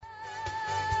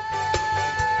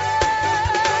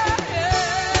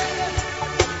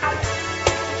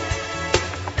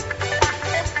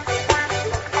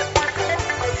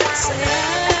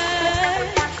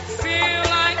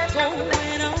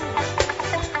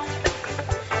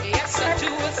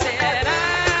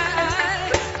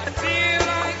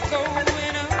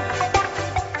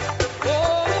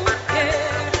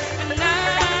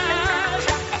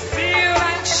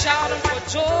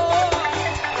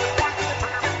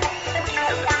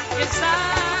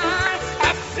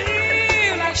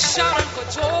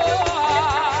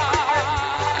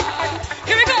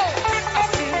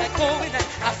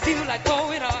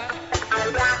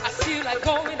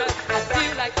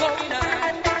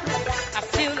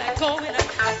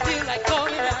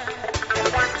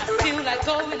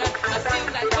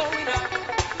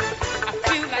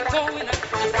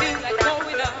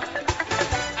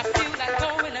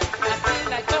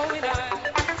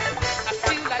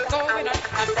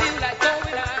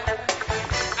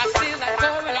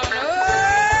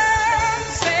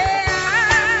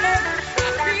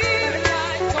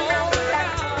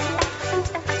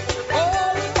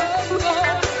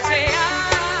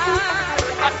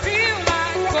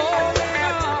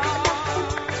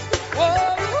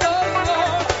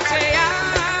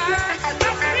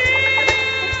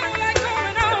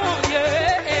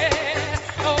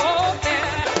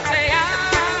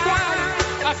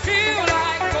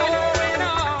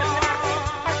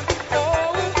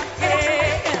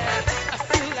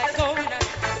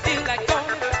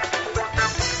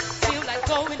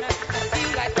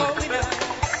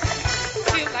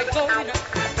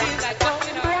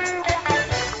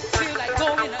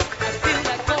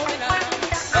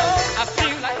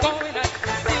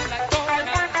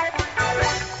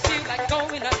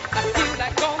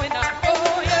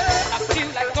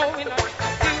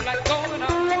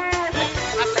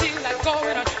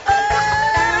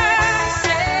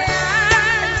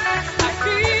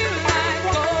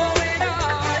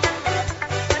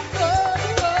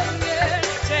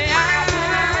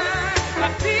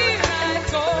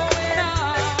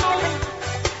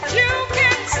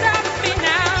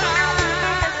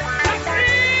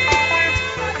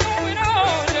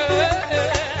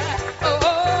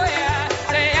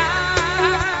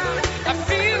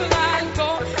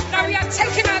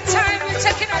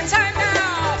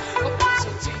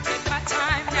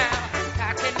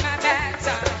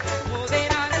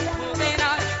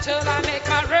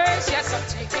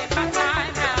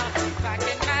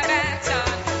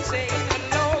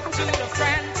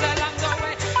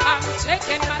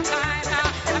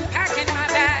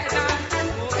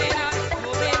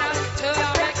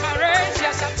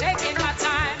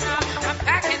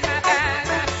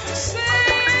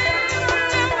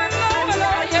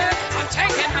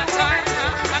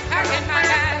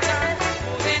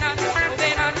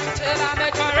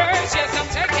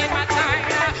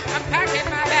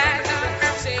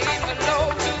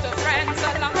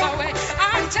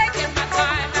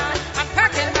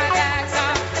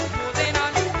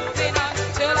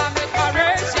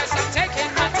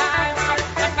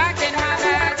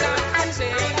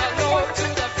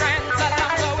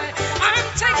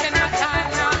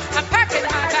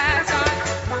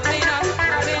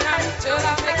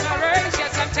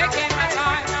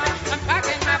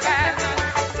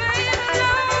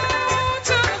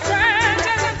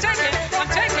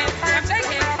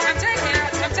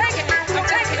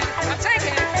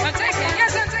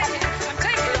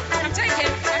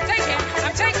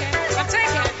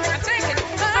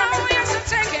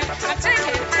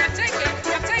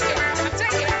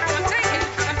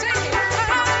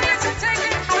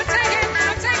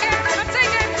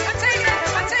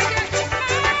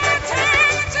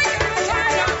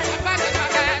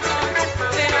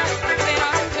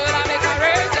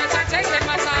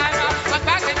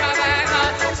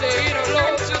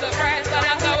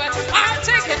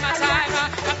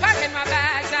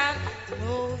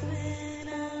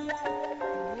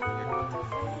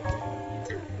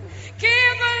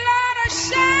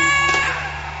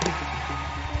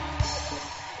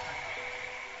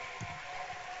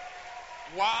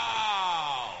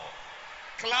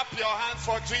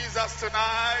for Jesus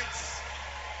tonight?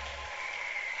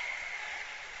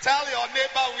 Tell your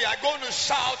neighbor we are going to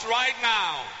shout right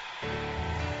now.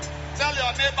 Tell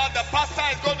your neighbor the pastor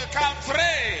is going to count 3.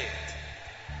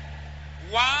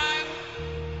 1,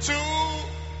 2,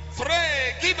 3.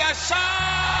 Give a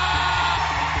shout.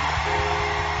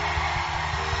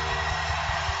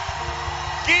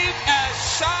 Give a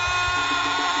shout.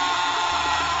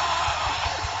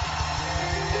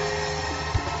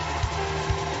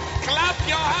 Clap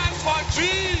your hands for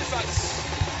Jesus.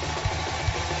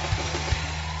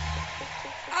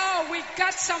 Oh, we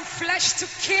got some flesh to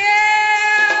kill.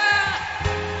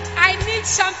 I need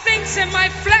some things in my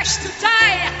flesh to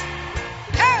die.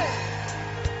 Hey,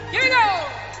 here we go.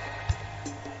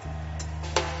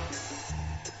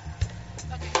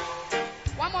 Okay.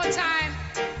 One more time.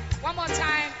 One more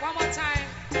time. One more time.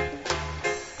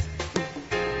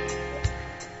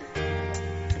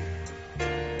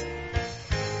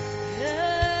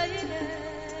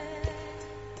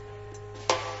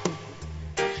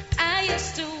 I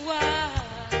used to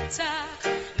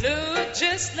look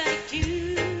just like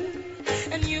you,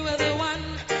 and you were the one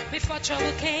before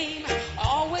trouble came,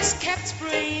 always kept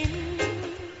praying.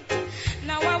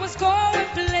 Now I was going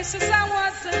places I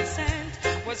wasn't sent,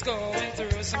 was going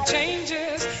through some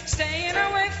changes, staying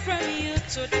away from you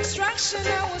to distraction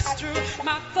I was through.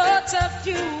 My thoughts of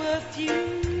you were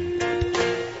few.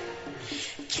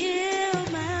 Kill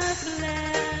my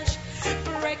flesh,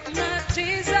 break my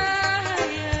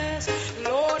desires,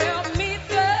 Lord help me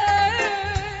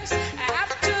thirst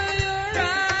after your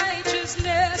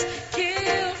righteousness.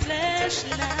 Kill flesh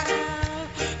now,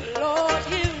 Lord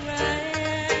here I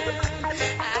am.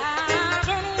 I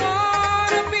don't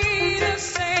want to be the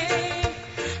same.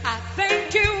 I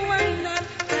thank you I'm not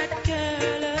that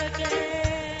girl again.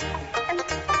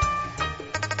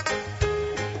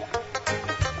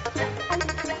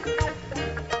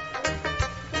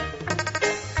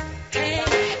 Hey,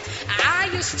 I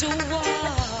used to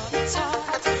walk,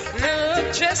 talk,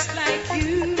 look just like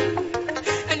you,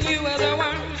 and you were the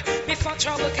one before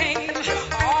trouble came,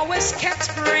 always kept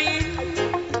praying.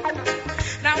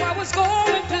 Now I was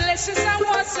going places I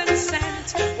wasn't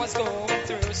sent, was going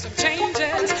through some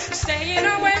changes, staying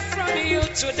away from you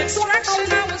to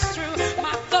distraction I was through.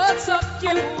 My thoughts of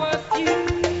you were few.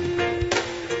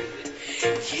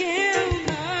 Kill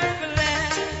my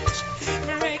flesh,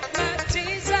 break my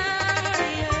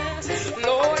desires,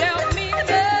 Lord help me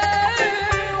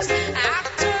thirst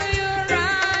after your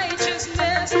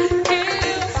righteousness.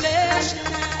 Kill flesh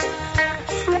now,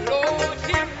 Lord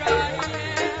here I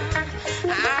am.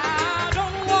 I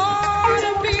don't want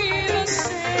to be the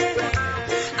same.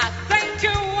 I thank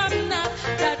you I'm not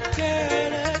that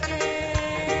girl again.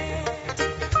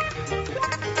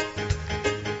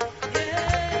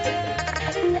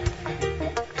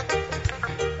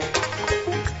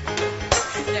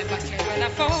 Never cared when I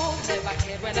fall, never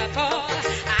cared when I fall.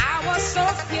 I was so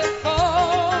fearful.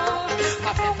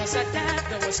 My faith was at that,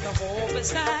 there was no hope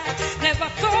inside. Never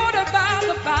thought about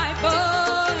the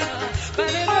Bible,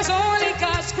 but it was only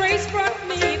God's grace brought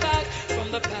me back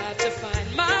from the path to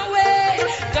find my way.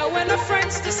 There were no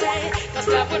friends to say, cause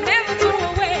love would never go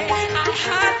away. I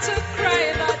had to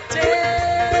cry that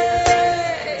day.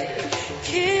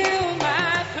 Kill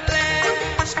my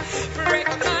flesh, break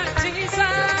my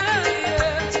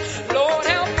desires, Lord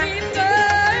help me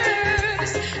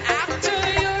thirst after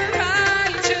your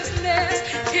righteousness.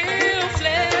 Kill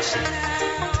flesh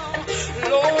now,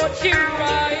 Lord here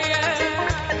I am.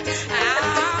 I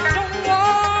don't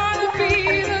want to be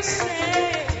the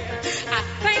same. I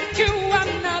thank you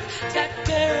I'm not that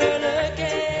girl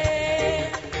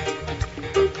again.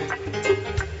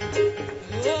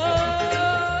 Oh,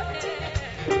 yeah.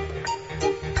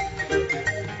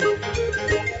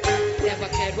 Never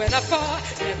cared when I fall,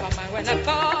 never mind when I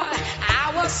fall.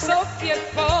 I was so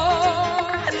fearful.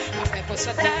 My faith was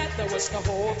so that there was no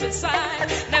hope inside.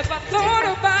 Never thought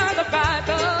about the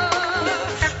Bible,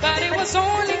 but it was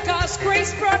only God's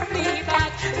grace brought me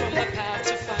back from the path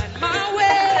to find my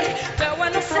way. There were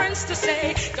no friends to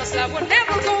say, cause love would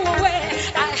never go away.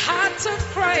 I had to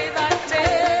cry that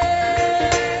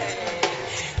day.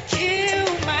 Kill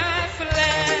my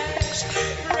flesh,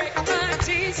 break my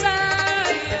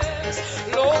desires,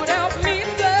 Lord help me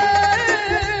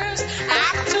thirst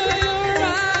after your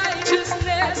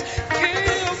righteousness.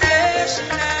 Kill flesh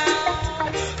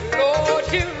now, Lord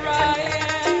here I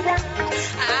am.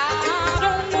 I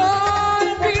don't want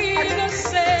to be the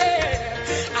same.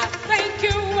 I thank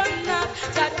you I'm not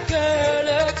that girl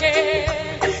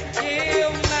again.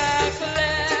 Kill my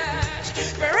flesh.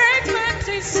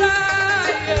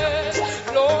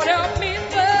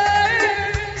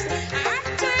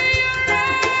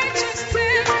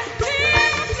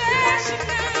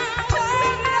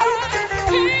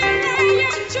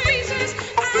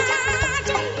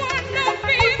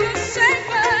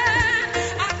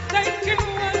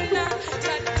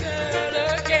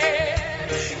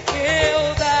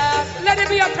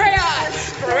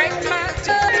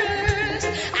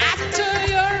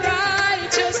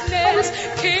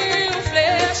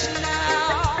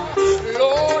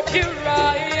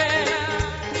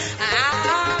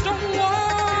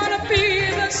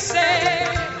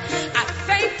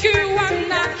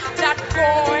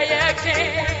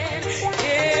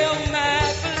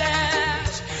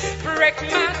 break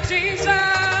my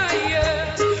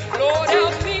desires. Lord,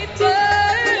 help me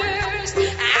thirst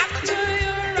after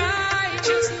your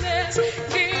righteousness.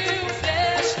 Kill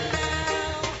flesh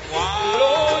now.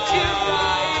 Lord, here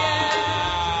I am.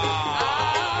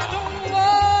 I don't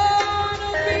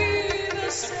wanna be the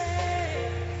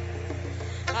same.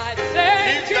 I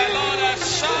thank Give the Lord a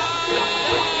shout.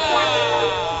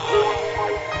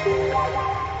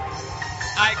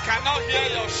 I cannot hear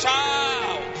your shout.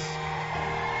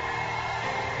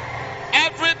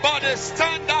 Everybody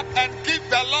stand up and give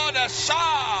the Lord a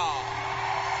shout.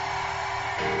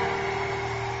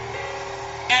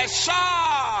 A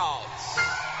shout.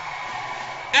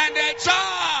 And a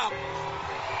jump.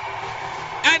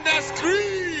 And a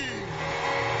scream.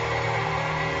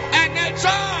 And a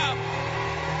jump.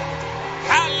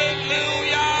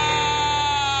 Hallelujah.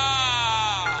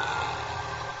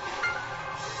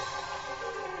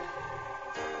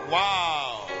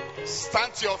 Wow.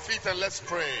 Stand to your feet and let's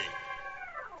pray.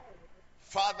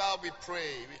 Father, we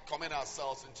pray, we commit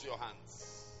ourselves into your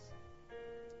hands.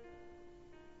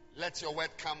 Let your word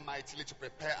come mightily to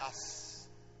prepare us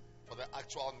for the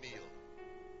actual meal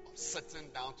of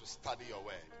sitting down to study your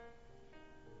word.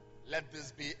 Let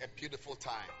this be a beautiful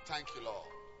time. Thank you, Lord,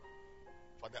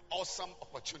 for the awesome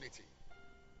opportunity.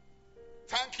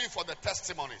 Thank you for the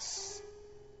testimonies.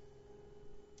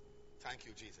 Thank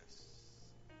you, Jesus.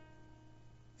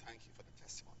 Thank you for the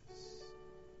testimonies.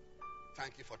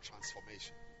 Thank you for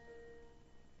transformation.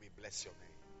 We bless your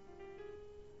name.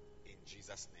 In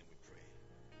Jesus' name we pray.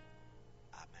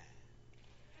 Amen.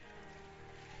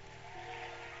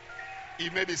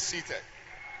 You may be seated.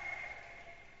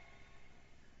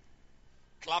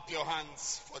 Clap your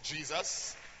hands for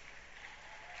Jesus.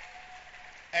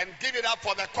 And give it up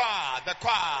for the choir, the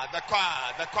choir, the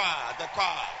choir, the choir, the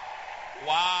choir.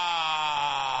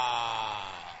 Wow.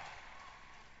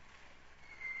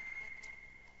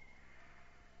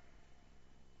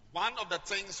 One of the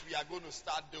things we are going to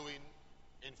start doing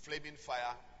in Flaming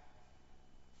Fire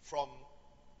from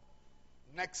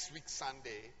next week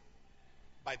Sunday,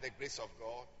 by the grace of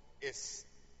God, is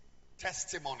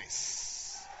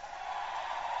testimonies.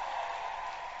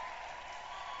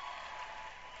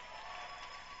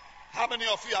 How many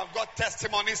of you have got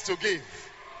testimonies to give?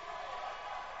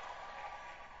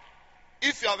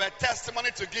 If you have a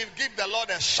testimony to give, give the Lord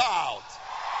a shout.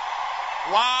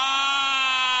 Wow!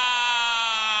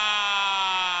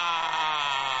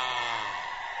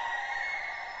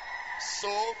 So,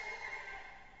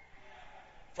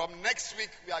 from next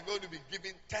week, we are going to be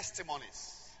giving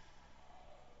testimonies.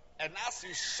 And as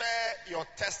you share your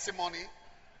testimony,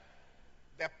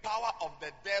 the power of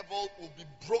the devil will be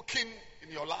broken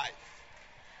in your life.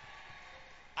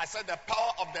 I said the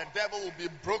power of the devil will be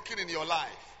broken in your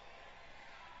life.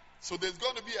 So there's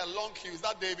going to be a long queue. Is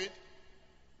that David?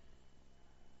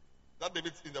 That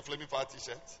David in the Flaming Fire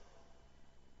t-shirt?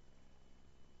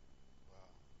 Wow,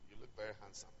 you look very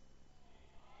handsome.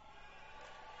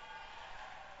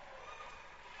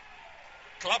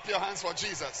 Clap your hands for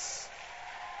Jesus.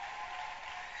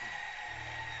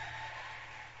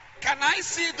 Can I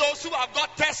see those who have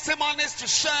got testimonies to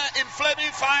share in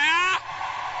Flaming Fire?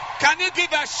 Can you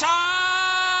give a shout?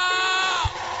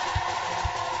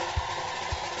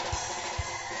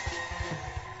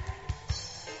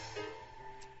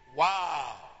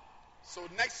 Wow. So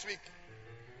next week,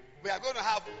 we are going to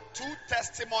have 2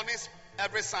 testimonies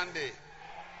every Sunday.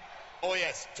 Oh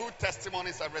yes, 2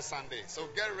 testimonies every Sunday. So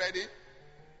get ready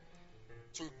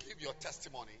to give your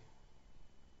testimony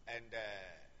and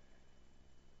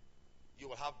you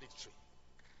will have victory.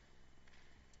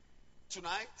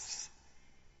 Tonight,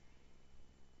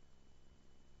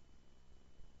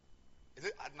 is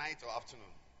it at night or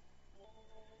afternoon?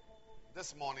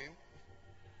 This morning?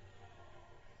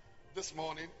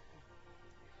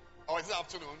 Or is it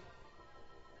afternoon?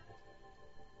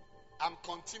 I'm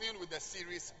continuing with the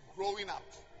series Growing Up.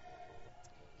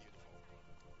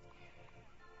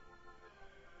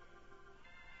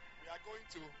 We are going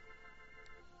to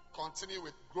continue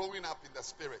with growing up in the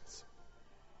Spirit.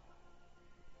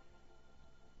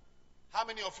 How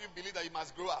many of you believe that you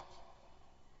must grow up?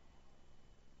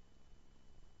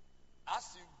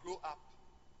 As you grow up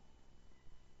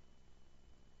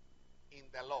in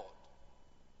the Lord,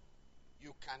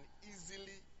 you can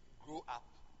easily grow up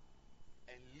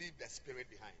and leave the Spirit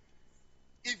behind,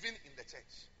 even in the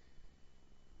church.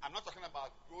 I'm not talking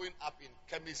about growing up in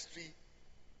chemistry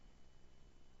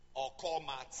or core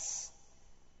maths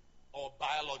or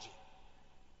biology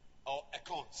or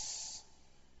accounts.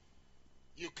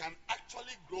 You can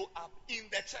actually grow up in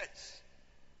the church.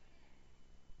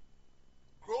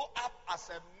 Grow up as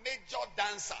a major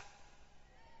dancer.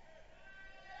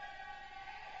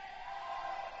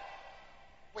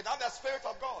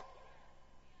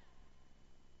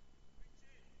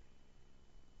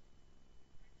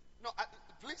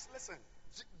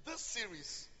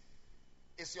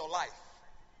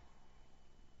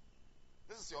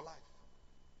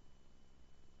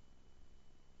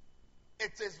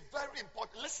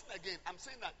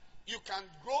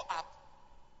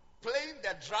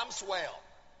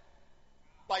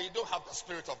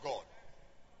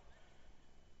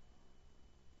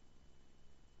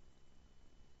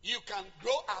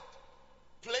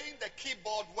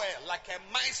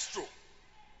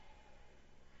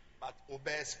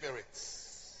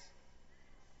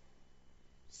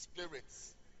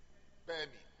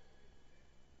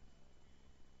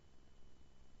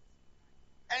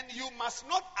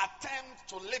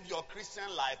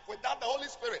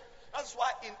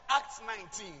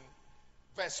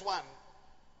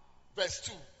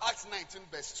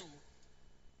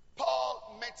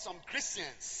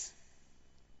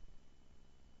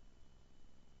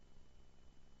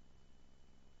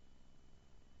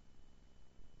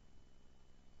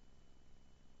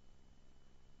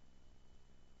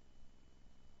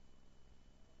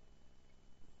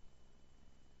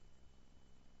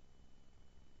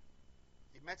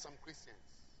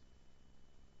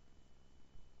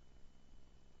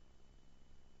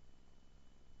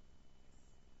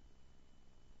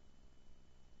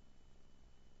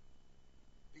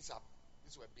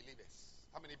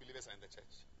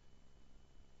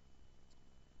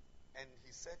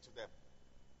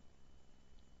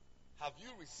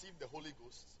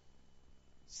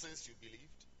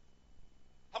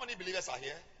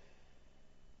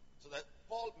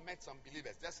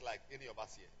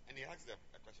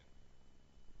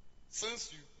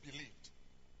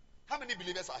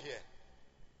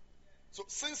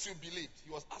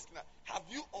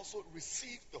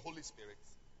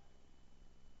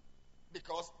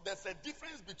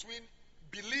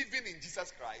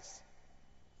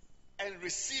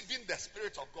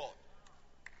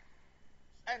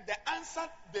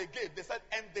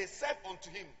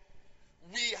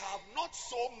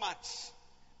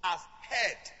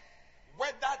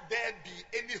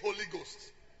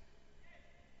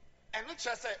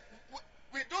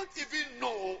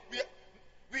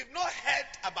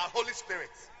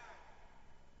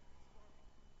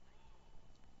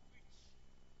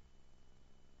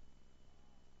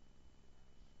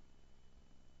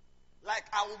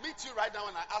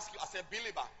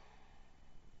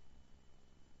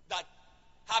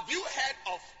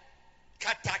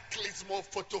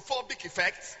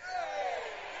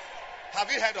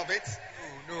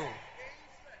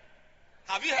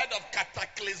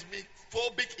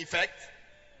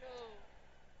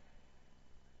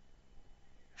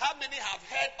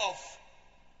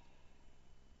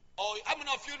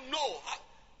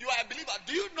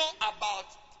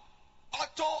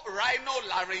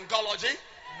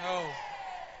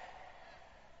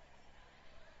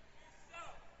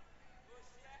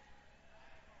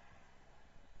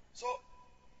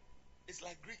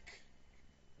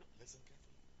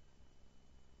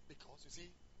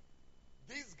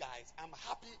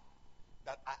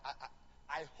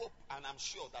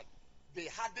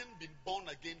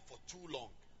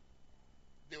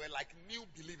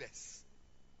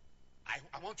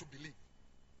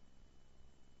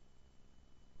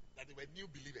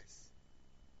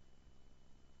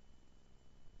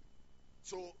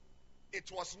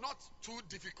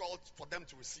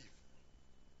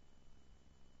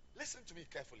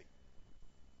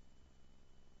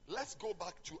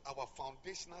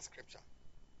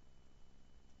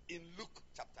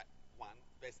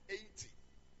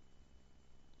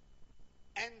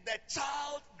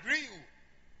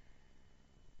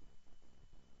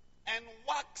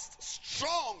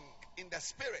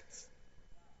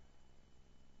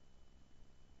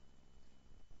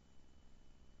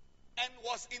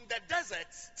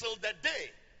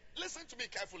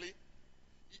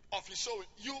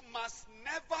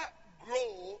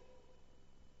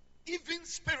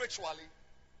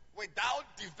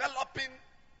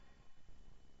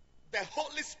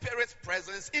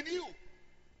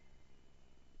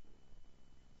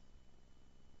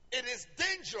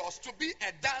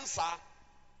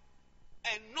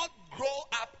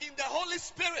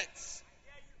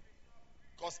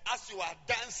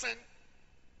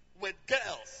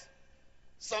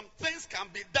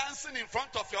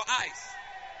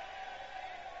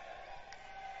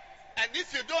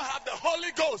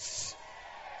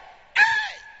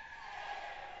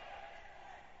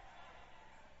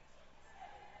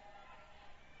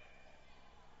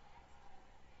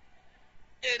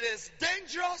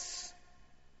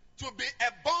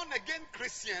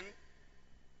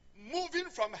 moving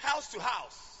from house to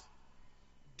house,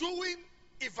 doing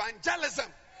evangelism,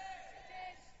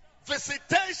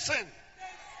 visitation,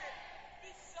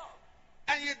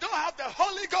 and you don't have the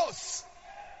Holy Ghost.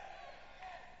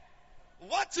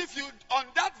 What if you, on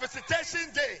that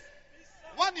visitation day,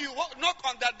 when you knock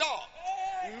on the door,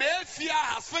 Mayfair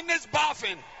has finished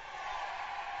bathing?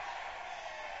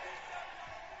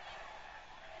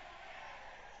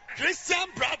 Christian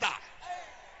brother,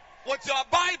 with your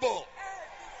Bible,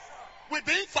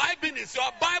 within 5 minutes,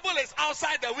 your Bible is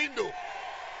outside the window.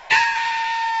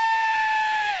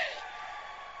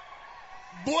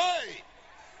 Boy,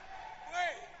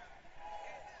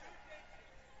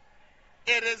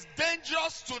 it is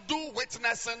dangerous to do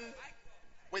witnessing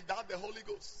without the Holy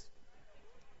Ghost.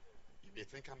 You may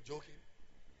think I'm joking.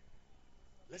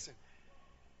 Listen,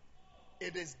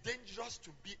 it is dangerous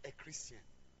to be a Christian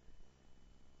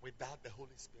without the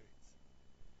Holy Spirit.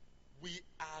 We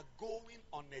are going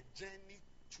on a journey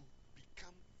to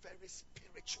become very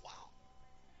spiritual.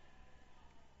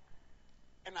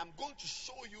 And I'm going to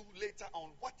show you later on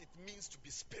what it means to be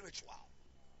spiritual.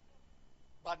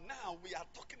 But now we are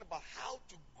talking about how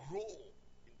to grow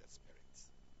in the Spirit.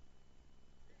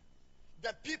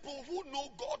 The people who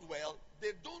know God well,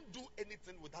 they don't do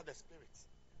anything without the Spirit.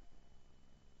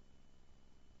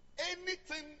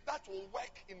 Anything that will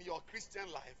work in your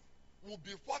Christian life will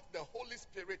be what the Holy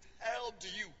Spirit helped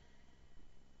you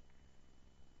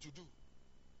to do.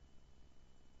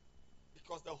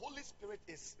 Because the Holy Spirit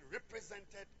is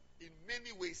represented in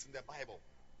many ways in the Bible.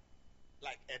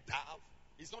 Like a dove.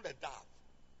 He's not a dove,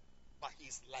 but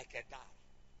he's like a dove.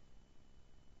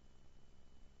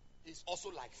 He's also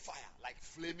like fire, like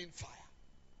flaming fire.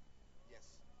 Yes.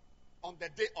 On the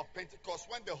day of Pentecost,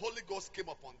 when the Holy Ghost came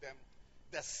upon them,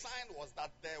 the sign was that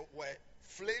there were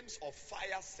flames of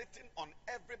fire sitting on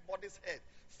everybody's head.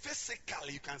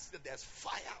 Physically, you can see that there's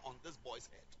fire on this boy's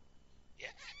head.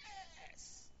 Yes.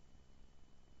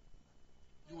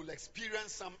 You will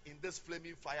experience some in this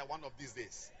flaming fire one of these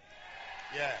days.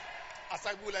 Yeah. As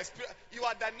I will experience, you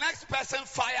are the next person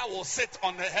fire will sit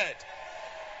on the head.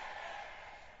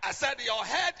 I said your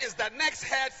head is the next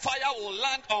head fire will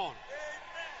land on.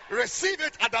 Receive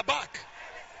it at the back.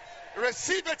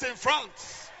 Receive it in front.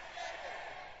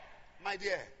 My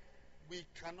dear, we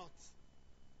cannot.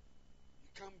 You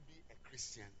can't be a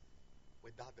Christian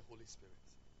without the Holy Spirit.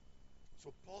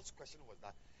 So Paul's question was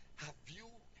that, have you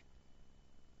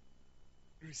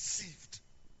received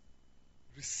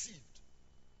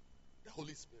the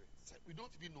Holy Spirit? We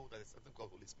don't even know that there's something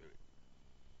called Holy Spirit.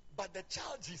 But the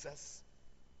child Jesus,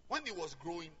 when he was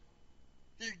growing,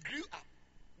 he grew up.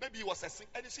 Maybe he was a singer.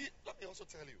 And you see, let me tell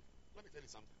you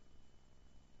something.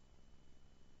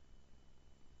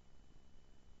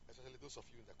 Especially those of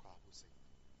you in the choir who sing.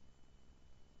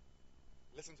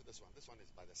 Listen to this one. This one is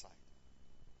by the side.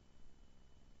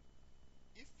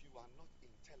 If you are not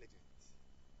intelligent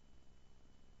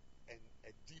and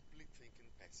a deeply thinking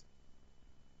person,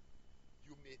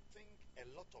 you may think a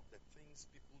lot of the things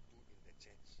people do in the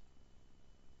church,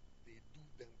 they do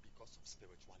them because of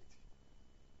spirituality.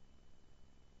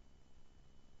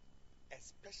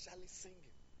 Especially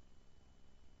singing.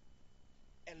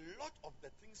 A lot of the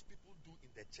things people do in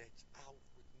the church are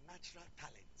with natural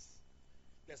talents.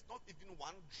 There's not even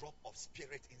one drop of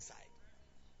spirit inside.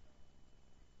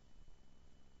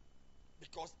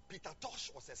 Because Peter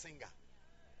Tosh was a singer.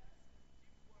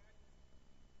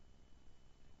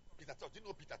 Peter Tosh, do you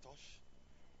know Peter Tosh?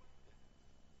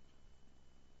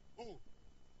 Who?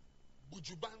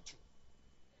 Buju Bantu.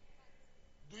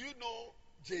 Do you know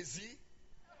Jay-Z?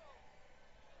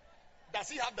 Does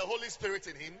he have the Holy Spirit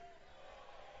in him?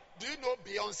 Do you know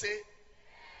Beyonce?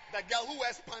 The girl who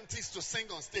wears panties to sing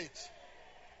on stage.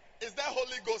 Is there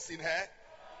Holy Ghost in her?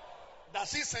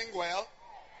 Does she sing well?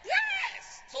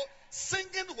 Yes! So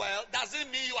singing well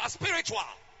doesn't mean you are spiritual.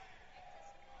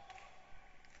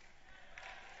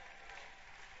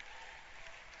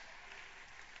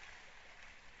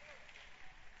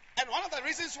 And one of the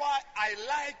reasons why I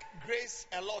like Grace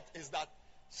a lot is that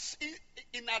she,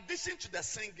 in addition to the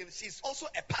singing, she's also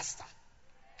a pastor.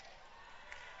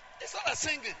 It's not a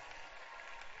singing.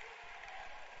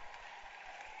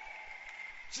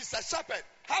 She's a shepherd.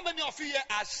 How many of you here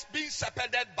are being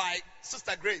shepherded by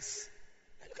Sister Grace?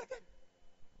 Hey, look at them.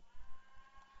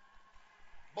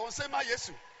 Bonsema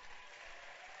Yesu.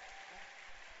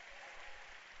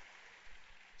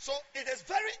 So it is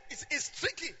it's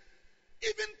tricky.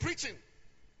 Even preaching.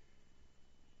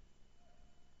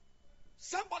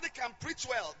 Somebody can preach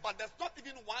well, but there's not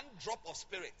even one drop of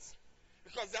spirit.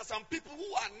 Because there are some people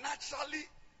who are naturally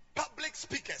public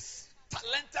speakers,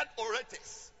 talented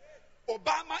orators.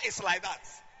 Obama is like that.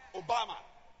 Obama.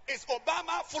 Is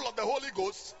Obama full of the Holy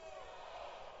Ghost?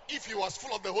 If he was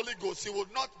full of the Holy Ghost, he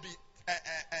would not be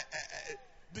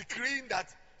decreeing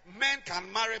that men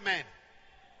can marry men.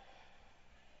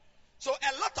 So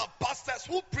a lot of pastors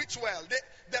who preach well,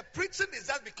 their preaching is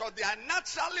just because they are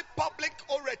naturally public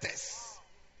orators.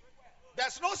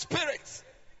 There's no spirit.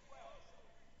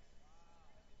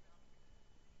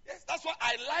 Yes, that's why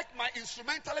I like my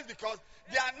instrumentalists, because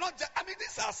they are not just,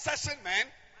 these are session men.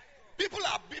 People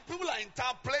are in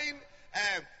town playing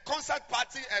concert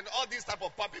party and all these type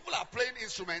of party. People are playing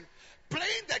instruments.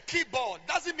 Playing the keyboard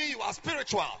doesn't mean you are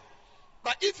spiritual.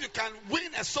 But if you can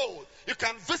win a soul, you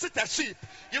can visit a sheep,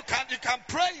 you can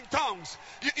pray in tongues,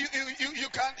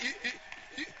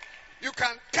 you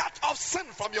can cut off sin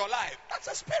from your life. That's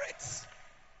a spirit.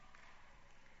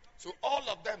 So all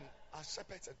of them are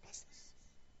shepherds and pastors.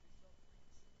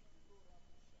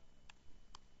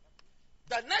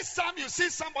 The next time you see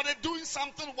somebody doing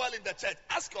something well in the church,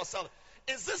 ask yourself,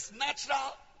 is this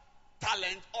natural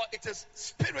talent or it is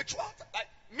spiritual? Like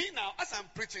me now, as I'm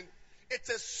preaching, it's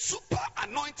a super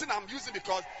anointing I'm using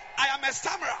because I am a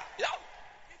stammerer. Yeah.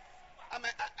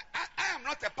 I am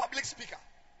not a public speaker.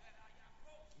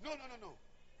 No.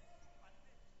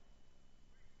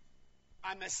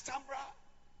 I'm a stammerer.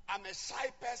 I'm a shy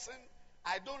person.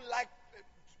 I don't like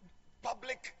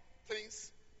public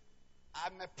things.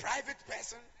 I'm a private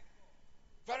person.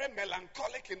 Very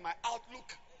melancholic in my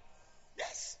outlook.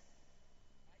 Yes.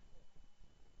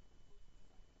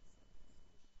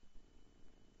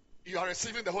 You are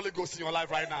receiving the Holy Ghost in your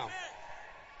life right now.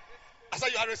 I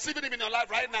said you are receiving Him in your life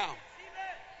right now.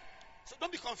 So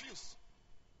don't be confused.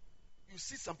 You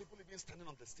see some people even standing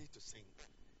on the stage to sing.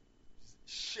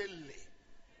 Shelley.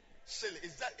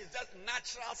 It's just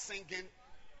natural singing.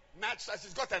 Natural.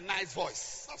 She's got a nice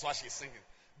voice. That's why she's singing.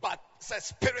 But it says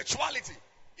spirituality.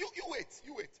 You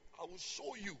wait. I will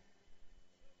show you.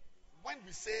 When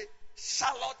we say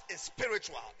Charlotte is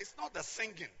spiritual, it's not the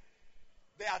singing.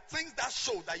 There are things that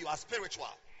show that you are spiritual.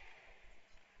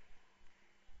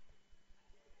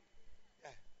 Yeah.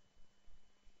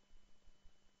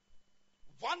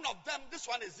 One of them, this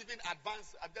one is even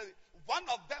advanced. One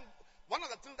of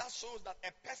the things that shows that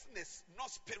a person is not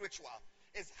spiritual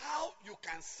is how you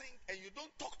can sing and you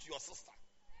don't talk to your sister.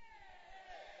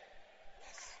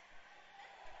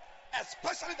 Yes.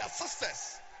 Especially the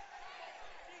sisters.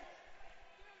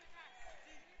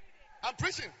 I'm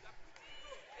preaching.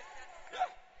 Yeah.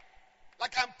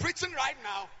 Like I'm preaching right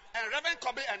now, and Reverend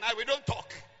Kobe and I, we don't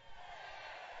talk.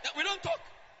 Yeah, we don't talk.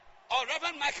 Or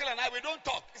Reverend Michael and I, we don't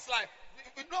talk. It's like,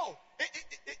 we know.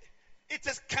 It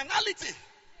is carnality.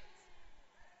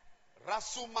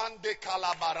 Rasumande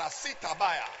kalabarasita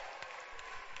baya.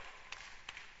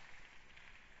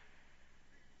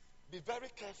 Be very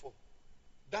careful.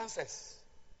 Dancers.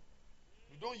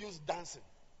 You don't use dancing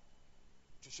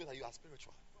to show that you are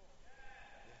spiritual.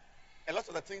 A lot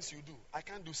of the things you do, I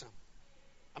can't do some.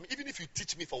 Even if you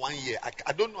teach me for 1 year,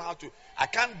 I don't know how to. I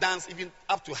can't dance even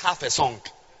up to half a song.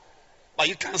 But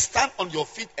you can stand on your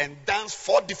feet and dance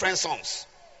 4 different songs.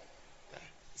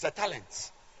 It's a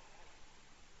talent.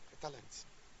 A talent.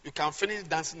 You can finish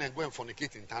dancing and go and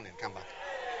fornicate in town and come back.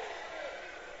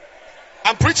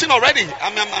 I'm preaching already.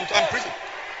 I'm preaching.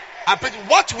 I'm preaching.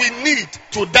 What we need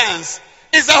to dance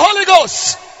is the Holy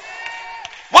Ghost.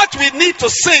 What we need to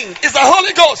sing is the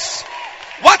Holy Ghost.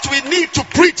 What we need to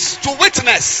preach, to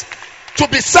witness, to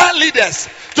be cell leaders,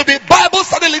 to be Bible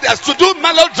study leaders, to do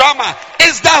melodrama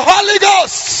is the Holy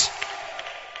Ghost.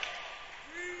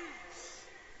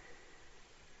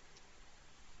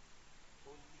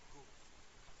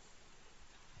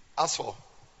 As for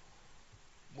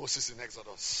Moses in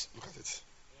Exodus, look at it.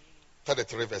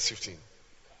 33 verse 15.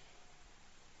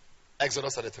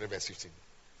 Exodus 33 verse 15.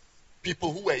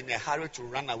 People who were in a hurry to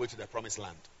run away to the promised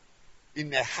land.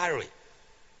 In a hurry.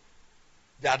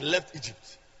 They had left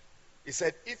Egypt. He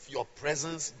said, if your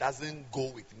presence doesn't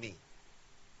go with me,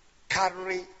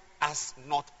 carry us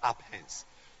not up hence.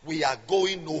 We are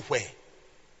going nowhere.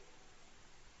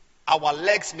 Our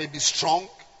legs may be strong.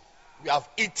 We have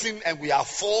eaten and we are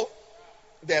full.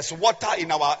 There's water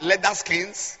in our leather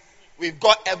skins. We've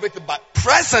got everything but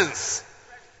presence.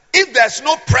 If there's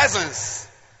no presence,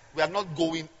 we are not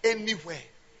going anywhere.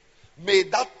 May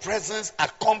that presence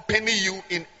accompany you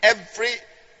in every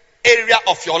area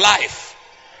of your life.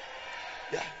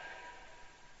 Yeah.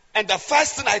 And the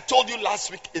first thing I told you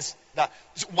last week is that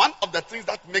one of the things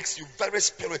that makes you very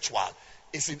spiritual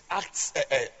is in Acts,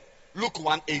 Luke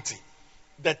 1:80.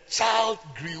 The child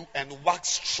grew and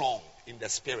waxed strong in the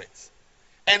spirit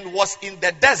and was in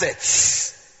the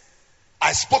deserts.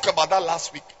 I spoke about that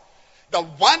last week. that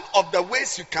one of the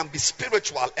ways you can be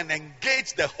spiritual and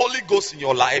engage the Holy Ghost in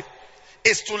your life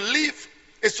is to live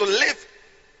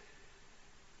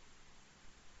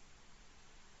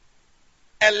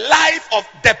a life of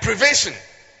deprivation.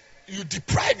 You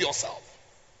deprive yourself.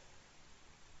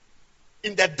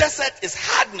 In the desert is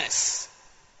hardness.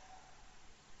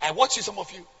 I watch you, some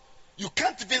of you. You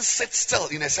can't even sit still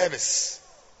in a service.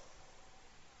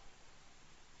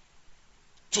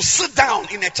 To sit down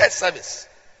in a church service.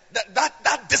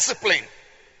 That discipline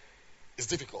is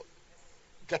difficult.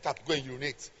 Get up, go and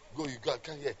urinate. Go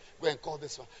and call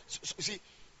this one. So you see,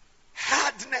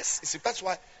 hardness. You see, that's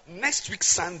why next week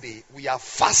Sunday we are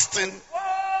fasting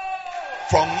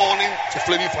from morning to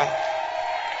flaming fire.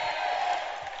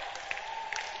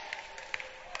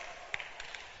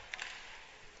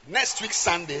 Next week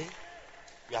Sunday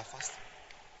we are fasting.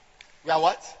 We are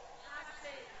what?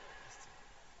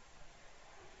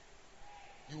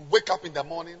 You wake up in the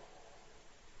morning,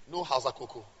 no Hausa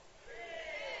Koko,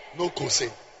 no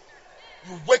Kose.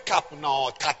 You wake up now,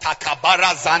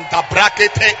 Katakabara Zanda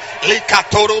Brakete,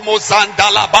 Likatoromo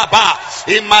Zanda La Baba,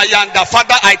 Imayanda.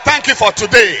 Father, I thank you for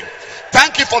today.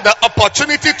 Thank you for the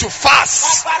opportunity to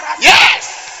fast.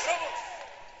 Yes.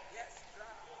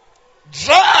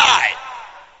 Dry.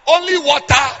 Only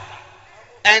water.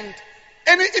 And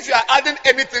if you are adding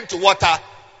anything to water,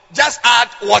 just add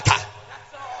water.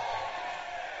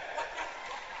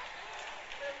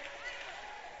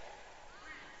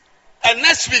 And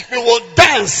next week we will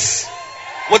dance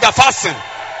with the fasting.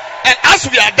 And as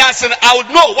we are dancing, I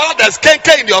will know whether there's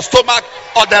kenke in your stomach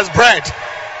or there's bread.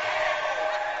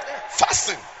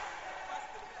 Fasting.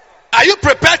 Are you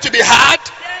prepared to be hard?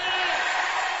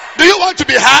 Do you want to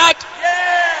be hard?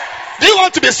 Do you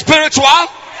want to be spiritual?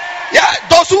 Yeah,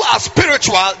 those who are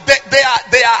spiritual,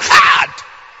 they are hard.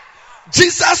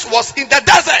 Jesus was in the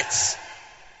desert.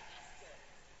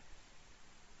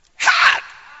 Hard.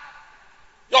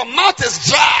 Your mouth is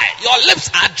dry. Your lips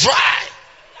are dry.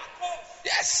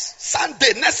 Yes.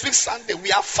 Sunday, next week Sunday, we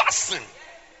are fasting.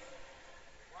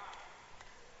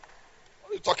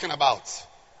 What are you talking about?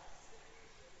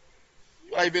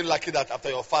 You are even lucky that after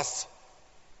your fast,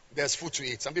 there's food to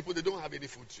eat. Some people, they don't have any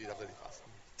food to eat after the fast.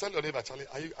 Tell your neighbor, Charlie,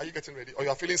 are you getting ready? Or you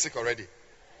are feeling sick already?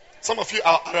 Some of you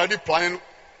are already planning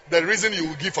the reason you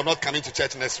will give for not coming to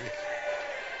church next week.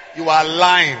 You are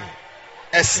lying.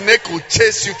 A snake will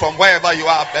chase you from wherever you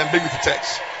are and bring you to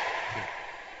church.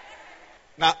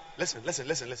 Now, listen.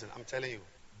 I'm telling you,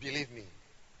 believe me,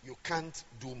 you can't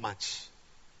do much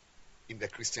in the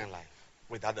Christian life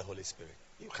without the Holy Spirit.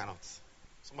 You cannot.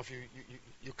 Some of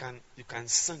you can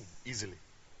sin easily.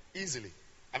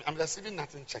 There's even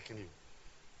nothing checking you.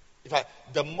 In fact,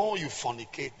 the more you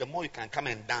fornicate, the more you can come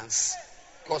and dance,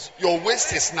 because your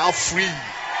waist is now free.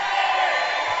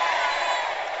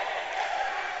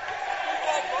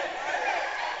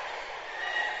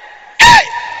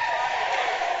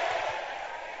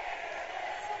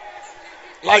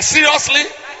 Like seriously?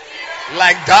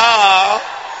 Like that?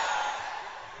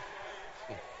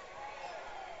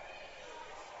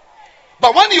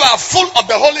 But when you are full of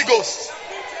the Holy Ghost,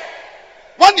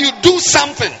 when you do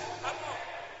something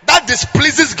that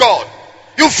displeases God,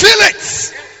 you feel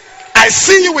it. I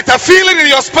see you with a feeling in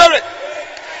your spirit.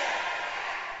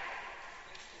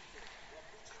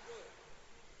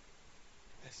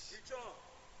 Yes.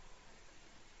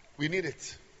 We need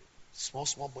it.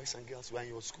 Small boys and girls, you are in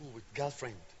your school with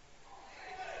girlfriend.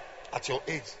 At your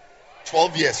age,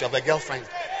 12 years, you have a girlfriend.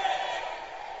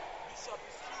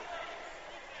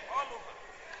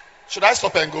 Should I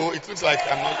stop and go? It looks like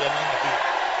I'm not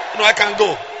happy. No, I can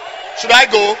go. Should I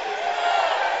go?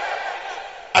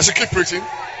 I should keep preaching.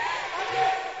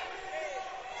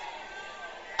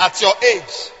 At your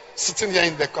age, sitting here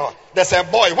in the car, there's a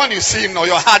boy. When you see him now,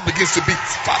 your heart begins to beat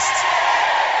fast.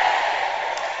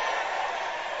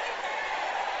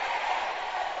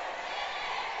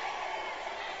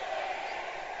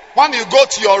 When you go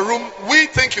to your room, we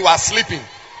think you are sleeping.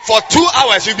 For 2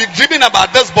 hours, you'll be dreaming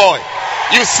about this boy.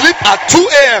 You sleep at 2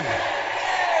 a.m.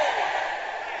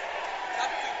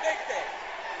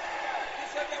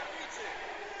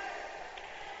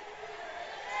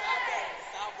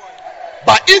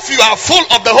 But if you are full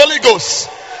of the Holy Ghost,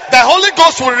 the Holy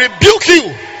Ghost will rebuke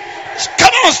you.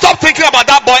 Come on, stop thinking about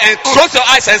that boy and close your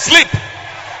eyes and sleep.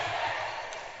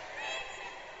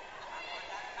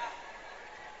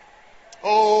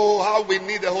 Oh, how we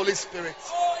need the Holy Spirit.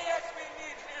 Oh, yes, we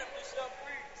need him, Bishop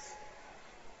Briggs.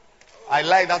 I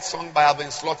like that song by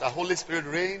Alvin Slaughter. Holy Spirit,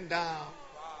 rain down.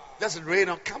 Just rain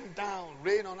on, come down,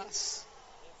 rain on us.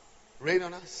 Rain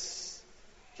on us.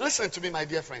 Listen to me, my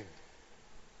dear friend.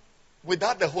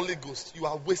 Without the Holy Ghost, you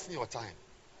are wasting your time.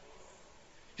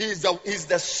 He's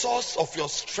the source of your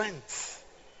strength.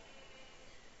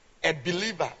 A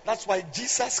believer. That's why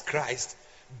Jesus Christ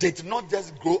did not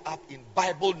just grow up in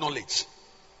Bible knowledge,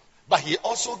 but he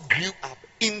also grew up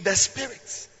in the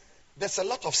spirit. There's a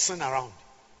lot of sin around.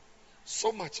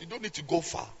 So much. You don't need to go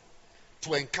far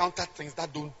to encounter things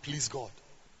that don't please God.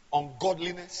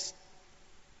 Ungodliness,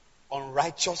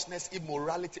 unrighteousness,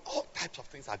 immorality, all types of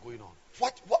things are going on.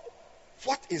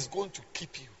 What is going to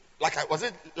keep you? Was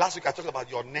it last week I talked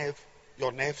about your nerves?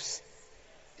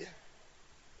 Yeah.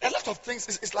 A lot of things.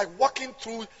 It's like walking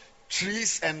through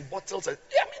trees and bottles.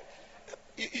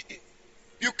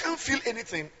 You can't feel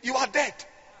anything. You are dead.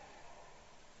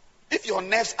 If your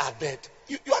nerves are dead,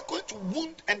 you are going to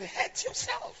wound and hurt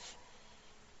yourself.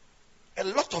 A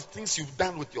lot of things you've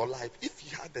done with your life, if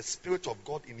you had the Spirit of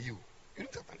God in you, you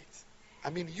wouldn't have done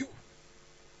it. You.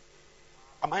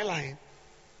 Am I lying?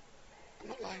 I'm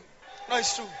not lying. No,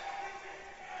 it's true.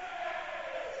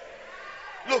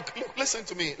 Look, listen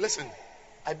to me. Listen.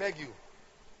 I beg you.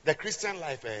 The Christian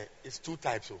life is two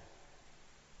types.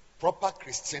 Proper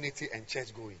Christianity and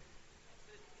church going.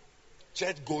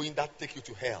 Church going that take you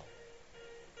to hell.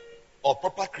 Or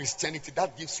proper Christianity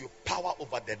that gives you power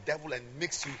over the devil and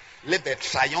makes you live a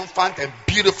triumphant and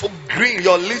beautiful green.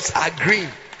 Your lips are green.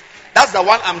 That's the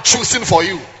one I'm choosing for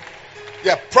you.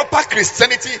 Yeah, proper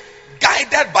Christianity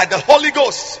guided by the Holy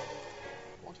Ghost.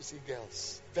 I want to see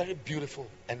girls. Very beautiful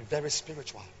and very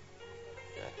spiritual.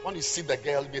 Yeah. When you see the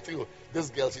girl, you may think, this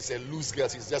girl, she's a loose girl.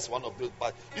 She's just one of those.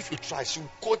 But if you try, she'll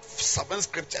quote 7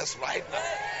 scriptures right now.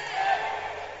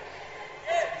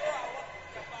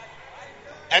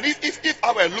 And if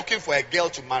I were looking for a girl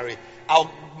to marry,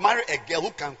 I'll marry a girl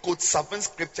who can quote 7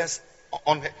 scriptures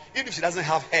on her. Even if she doesn't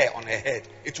have hair on her head,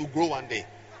 it will grow one day.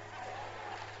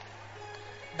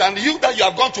 Than you that you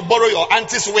are going to borrow your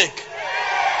auntie's wig.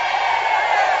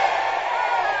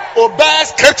 Obey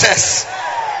scriptures.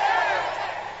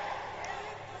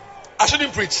 I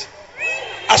shouldn't preach.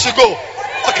 I should go.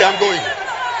 Okay, I'm going.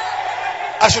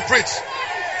 I should preach.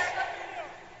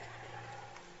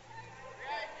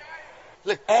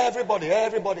 Look,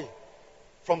 everybody,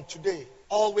 from today,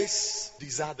 always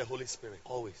desire the Holy Spirit.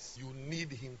 Always. You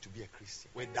need him to be a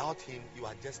Christian. Without him, you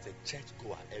are just a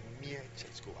churchgoer, a mere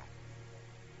churchgoer.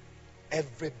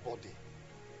 Everybody.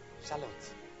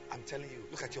 Charlotte, I'm telling you,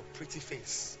 look at your pretty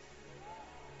face.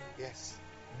 Yes.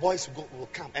 Boys will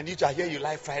come. And you I hear you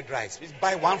like fried rice. Please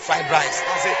buy 1 fried rice.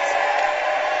 That's it.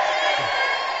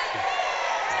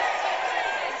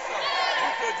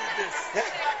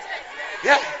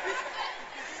 Yeah.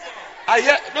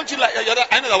 Don't you like?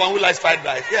 I know the one who likes fried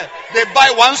rice. Yeah. They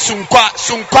buy 1 sunkwa, 1.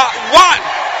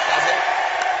 That's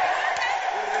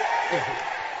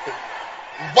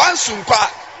it. 1 sunkwa.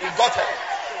 You got it.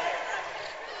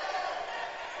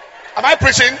 Am I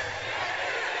preaching?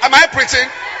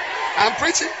 I'm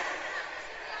preaching.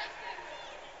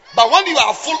 But when you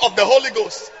are full of the Holy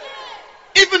Ghost,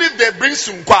 even if they bring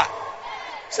sunkwa,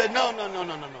 say no.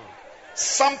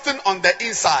 Something on the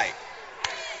inside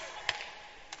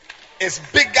is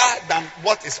bigger than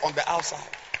what is on the outside.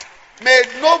 May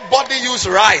nobody use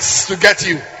rice to get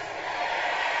you.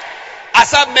 I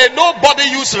said, may nobody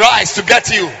use rice to get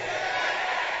you.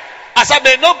 I said,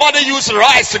 may nobody use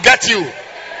rice to get you.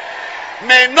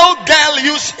 May no girl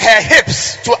use her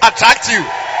hips to attract you.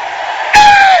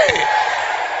 Hey!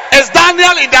 Is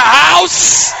Daniel in the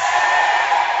house?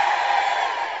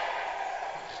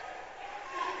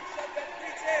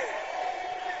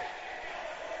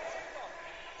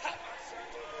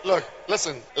 Look,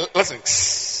 listen,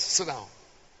 sit down.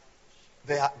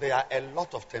 There are a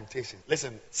lot of temptations.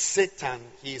 Listen, Satan,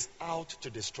 he is out to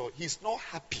destroy. He's not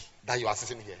happy that you are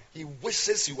sitting here. He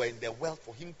wishes you were in the world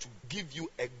for him to give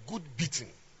you a good beating.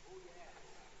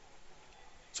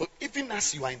 So even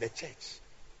as you are in the church,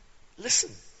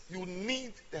 listen, you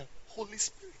need the Holy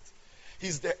Spirit.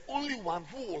 He's the only one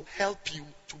who will help you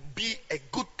to be a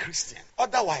good Christian.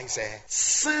 Otherwise,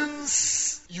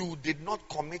 since you did not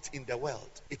commit in the world,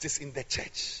 it is in the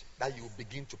church that you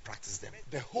begin to practice them.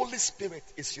 The Holy Spirit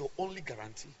is your only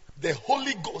guarantee. The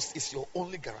Holy Ghost is your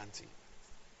only guarantee.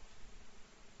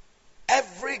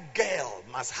 Every girl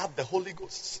must have the Holy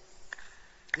Ghost.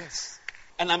 Yes.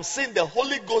 And I'm saying the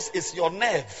Holy Ghost is your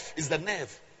nerve, is the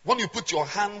nerve. When you put your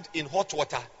hand in hot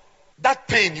water, that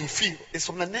pain you feel is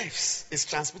from the nerves. It's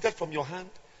transmitted from your hand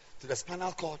to the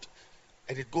spinal cord,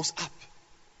 and it goes up,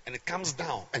 and it comes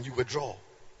down, and you withdraw.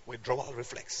 Withdrawal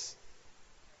reflex.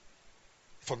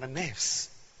 From the nerves.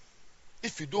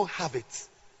 If you don't have it,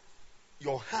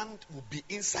 your hand will be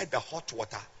inside the hot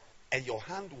water, and your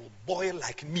hand will boil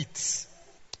like meat.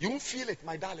 You won't feel it,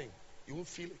 my darling. You won't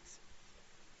feel it.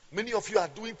 Many of you are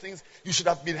doing things you should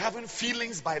have been having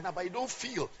feelings by now, but you don't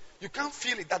feel. You can't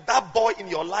feel it that boy in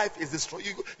your life is destroyed.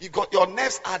 You got your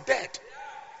nerves are dead.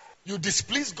 You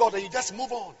displease God and you just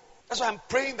move on. That's why I'm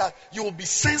praying that you will be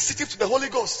sensitive to the Holy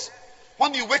Ghost.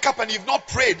 When you wake up and you've not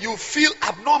prayed, you feel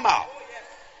abnormal.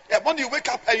 Yeah, when you wake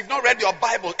up and you've not read your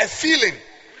Bible, a feeling.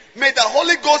 May the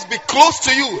Holy Ghost be close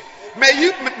to you. May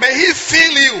He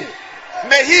fill you.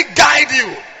 May He guide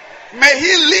you. May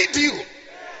He lead you.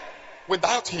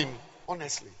 Without Him,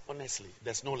 honestly,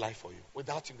 there's no life for you.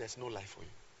 Without Him, there's no life for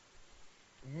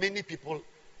you. Many people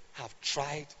have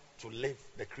tried to live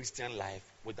the Christian life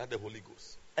without the Holy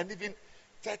Ghost. And even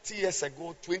 30 years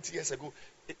ago, 20 years ago,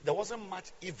 there wasn't much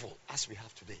evil as we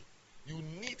have today. You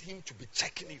need Him to be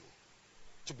checking you.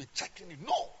 To be checking you.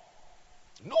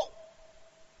 No.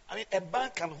 I mean, a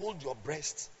man can hold your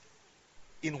breast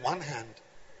in one hand,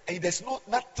 and there's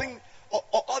nothing,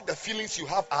 all the feelings you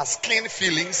have are clean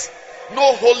feelings,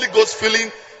 no Holy Ghost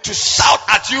feeling to shout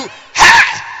at you,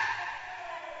 hey!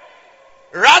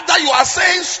 Rather you are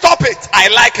saying, stop it, I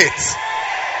like it.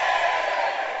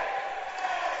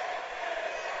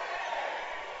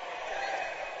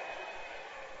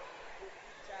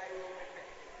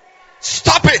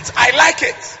 Stop it, I like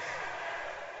it.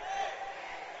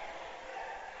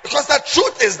 Because the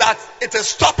truth is that it is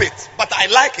stop it, but I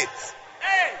like it.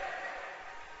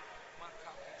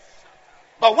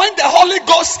 But when the Holy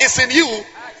Ghost is in you,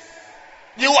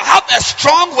 you will have a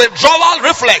strong withdrawal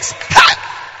reflex. Ha!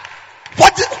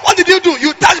 What did you do?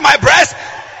 You touched my breast.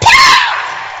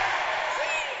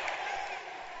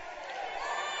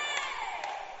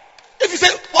 If you say,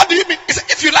 what do you mean? He said,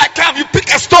 if you like come, you pick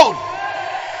a stone.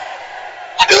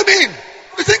 What do you mean?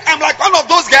 You think I'm like one of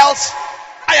those girls?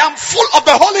 I am full of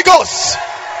the Holy Ghost.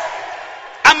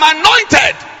 I'm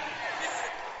anointed.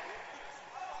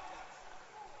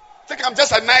 Think I'm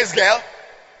just a nice girl?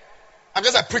 I'm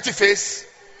just a pretty face.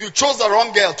 You chose the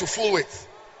wrong girl to fool with.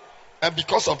 And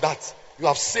because of that, you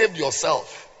have saved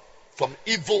yourself from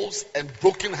evils and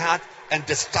broken heart and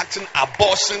distraction,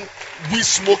 abortion, weed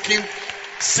smoking,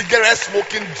 cigarette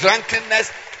smoking,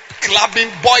 drunkenness, clubbing,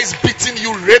 boys beating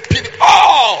you, raping,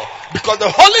 all because the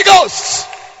Holy Ghost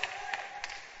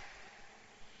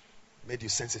made you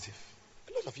sensitive.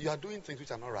 A lot of you are doing things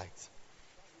which are not right.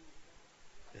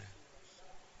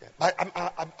 Yeah. But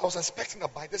I was expecting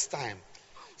that by this time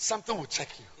something will check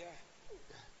you. Yeah.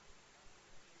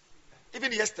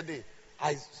 Even yesterday,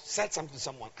 I said something to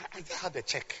someone. I had a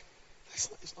check.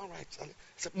 It's not right. I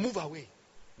said, move away.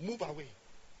 Move away.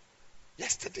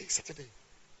 Yesterday, Saturday,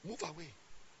 move away.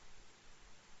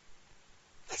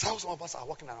 That's how some of us are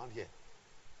walking around here.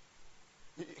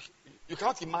 You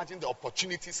cannot imagine the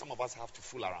opportunities some of us have to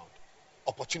fool around.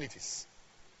 Opportunities.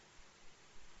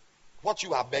 What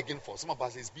you are begging for, some of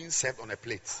us is being served on a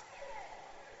plate.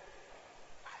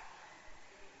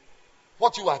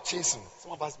 What you are chasing,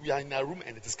 some of us, we are in a room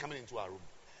and it is coming into our room.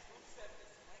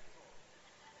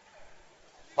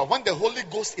 But when the Holy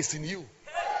Ghost is in you,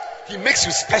 He makes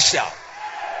you special.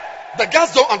 The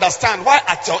girls don't understand why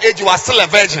at your age you are still a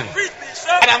virgin.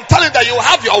 And I'm telling you that you will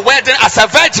have your wedding as a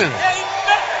virgin.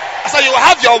 I said you will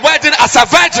have your wedding as a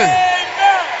virgin.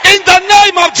 In the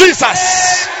name of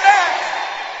Jesus.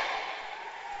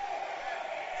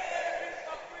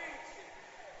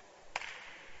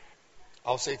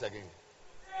 I'll say it again.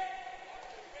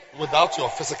 Without your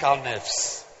physical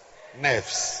nerves.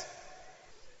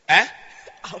 Eh?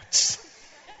 Ouch.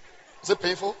 Is it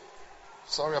painful?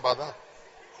 Sorry about that.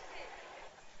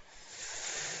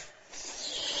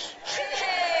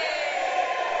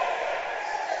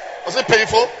 Was it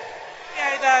painful?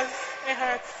 Yeah, it does. It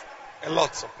hurts. A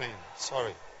lot of pain.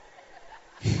 Sorry.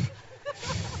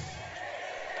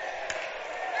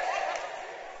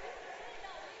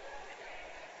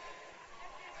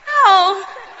 Oh.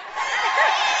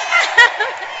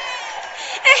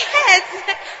 It hurts.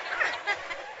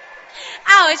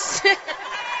 Ouch.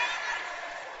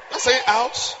 I say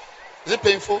ouch. Is it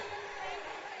painful?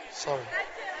 Sorry.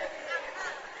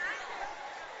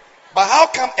 But how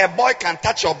come a boy can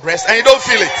touch your breast and you don't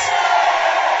feel it?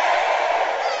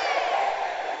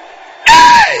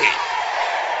 Hey!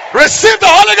 Receive the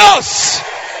Holy Ghost.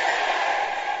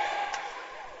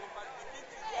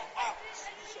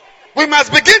 We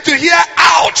must begin to hear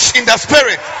ouch in the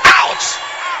spirit. Ouch.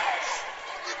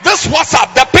 This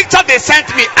WhatsApp, the picture they sent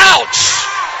me, ouch.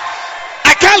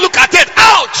 I can't look at it.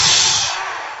 Ouch.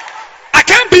 I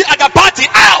can't be at the party.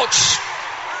 Ouch.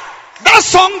 That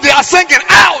song they are singing,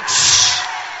 ouch.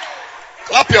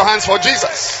 Clap your hands for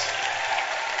Jesus.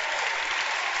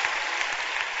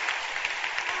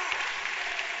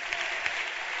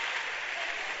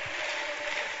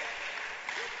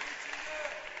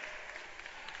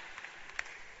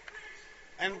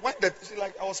 And when I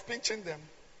was pinching them.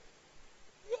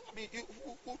 I mean,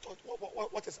 who thought,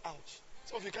 what is ouch?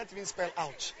 Some of you can't even spell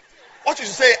ouch. What you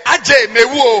should say, Ajay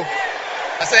Mewo.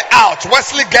 I say ouch.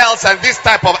 Wesley girls and this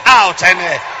type of ouch. And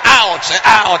ouch,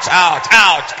 ouch, ouch,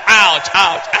 ouch, ouch,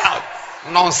 ouch, ouch.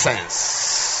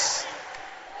 Nonsense.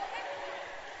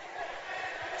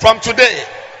 From today,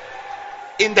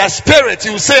 in the spirit,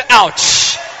 you say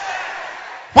ouch.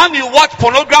 When you watch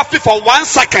pornography for 1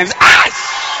 second, ouch.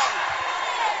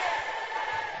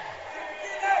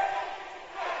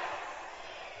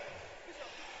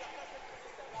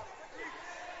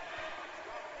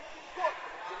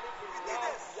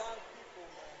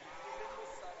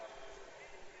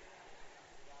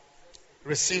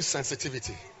 Receive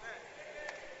sensitivity.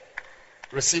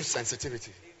 Receive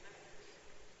sensitivity.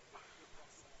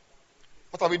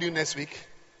 What are we doing next week?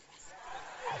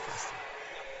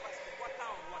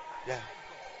 Yeah.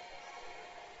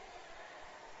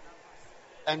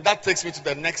 And that takes me to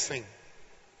the next thing.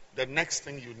 The next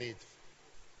thing you need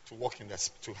to walk in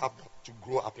this, to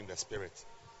grow up in the spirit,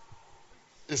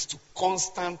 is to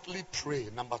constantly pray.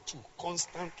 Number 2,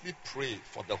 constantly pray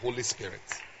for the Holy Spirit.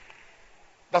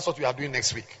 That's what we are doing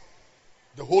next week.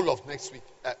 The whole of next week,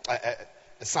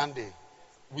 Sunday,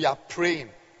 we are praying,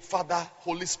 Father,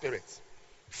 Holy Spirit,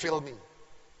 fill me.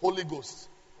 Holy Ghost,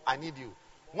 I need you.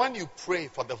 When you pray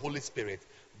for the Holy Spirit,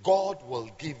 God will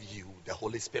give you the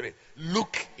Holy Spirit.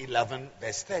 Luke 11,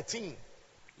 verse 13.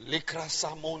 Luke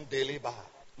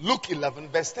 11,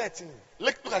 verse 13.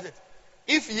 Look at it.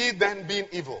 If ye then, being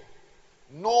evil,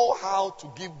 know how to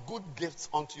give good gifts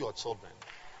unto your children,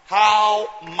 how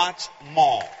much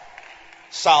more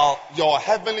shall your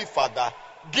heavenly Father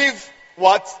give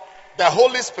what? The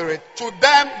Holy Spirit to them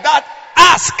that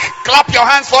ask. Clap your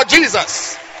hands for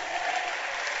Jesus.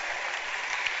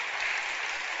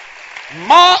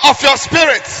 More of your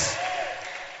spirit,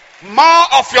 more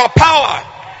of your power,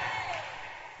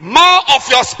 more of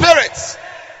your spirit.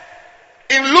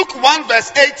 In Luke 1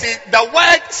 verse 80, the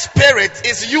word spirit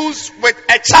is used with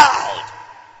a child.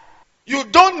 You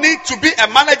don't need to be a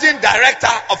managing director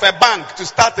of a bank to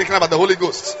start thinking about the Holy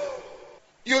Ghost.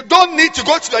 You don't need to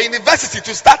go to the university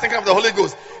to start thinking of the Holy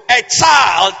Ghost. A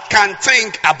child can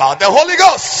think about the Holy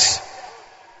Ghost.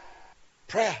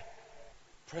 Prayer.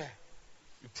 Prayer.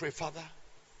 You pray, Father,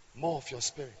 more of your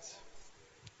spirit.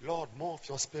 Lord, more of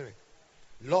your spirit.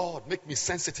 Lord, make me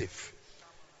sensitive.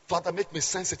 Father, make me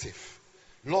sensitive.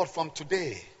 Lord, from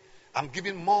today, I'm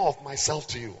giving more of myself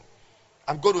to you.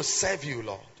 I'm going to serve you,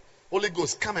 Lord. Holy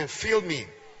Ghost, come and fill me.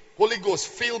 Holy Ghost,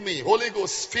 fill me. Holy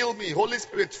Ghost, fill me. Holy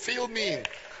Spirit, fill me.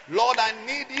 Lord, I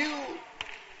need you.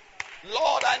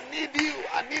 Lord, I need you.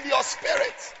 I need your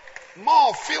spirit.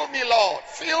 More, fill me, Lord.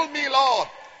 Fill me, Lord.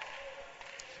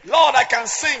 Lord, I can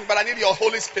sing, but I need your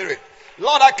Holy Spirit.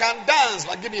 Lord, I can dance,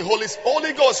 but give me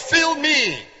Holy Ghost, fill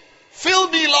me. Fill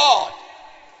me, Lord.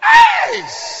 Hey!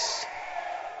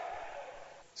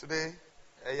 Today,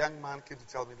 a young man came to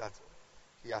tell me that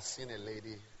he has seen a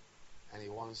lady and he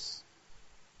wants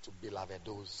to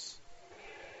belovedos.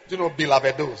 Do you know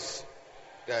belovedos?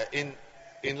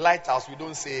 In Lighthouse, we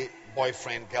don't say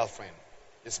boyfriend, girlfriend.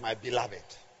 It's my beloved.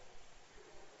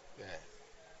 Yeah.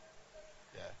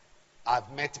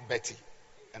 I've met Betty,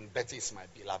 and Betty is my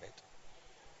beloved.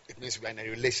 It means we are in a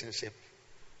relationship.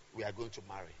 We are going to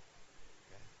marry.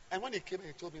 Yeah. And when he came,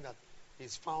 he told me that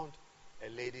he's found a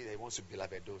lady that he wants to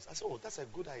belovedos. I said, oh, that's a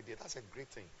good idea. That's a great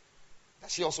thing.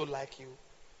 Does she also like you?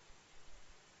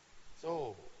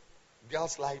 So,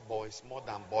 girls like boys more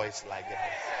than boys like girls.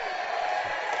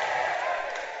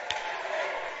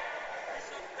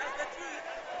 That's the truth.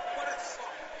 What is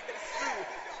true?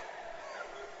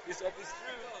 It's true. It's true.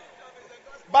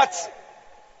 But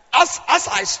as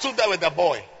I stood there with the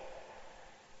boy,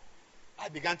 I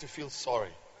began to feel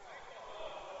sorry.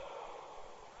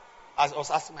 As I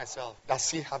was asking myself, does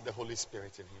he have the Holy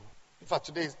Spirit in him? In fact,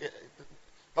 today,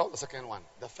 that was the second one.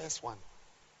 The first one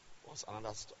was I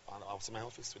was in my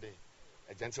office today.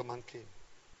 A gentleman came,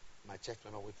 my church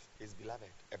member, with his beloved,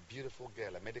 a beautiful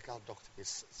girl, a medical doctor. He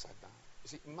sat down. You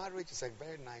see, marriage is a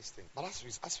very nice thing. But as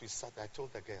we sat there, I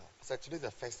told the girl, I said, today's the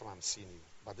first time I'm seeing you,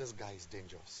 but this guy is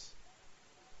dangerous.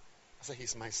 I said,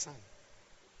 he's my son,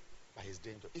 but he's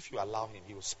dangerous. If you allow him,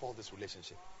 he will spoil this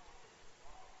relationship.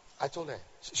 I told her,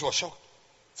 she was shocked.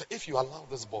 I said, if you allow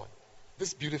this boy,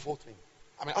 this beautiful thing,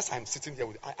 I mean, as I'm sitting here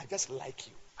with you, I just like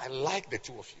you. I like the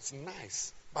two of you. It's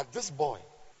nice. But this boy,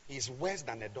 he's worse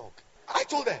than a dog. I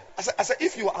told her, I said,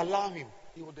 if you allow him,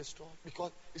 he will destroy.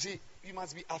 Because, you see, you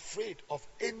must be afraid of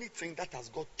anything that has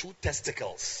got two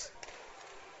testicles.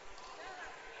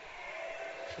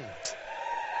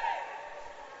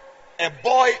 A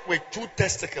boy with two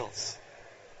testicles.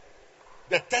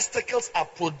 the testicles are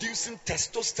producing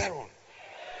testosterone,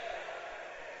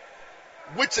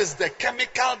 which is the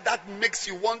chemical that makes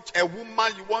you want a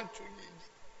woman you want to.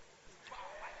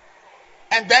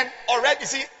 And then already,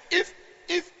 see, if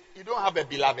you don't have a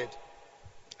beloved,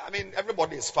 I mean,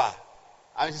 everybody is far.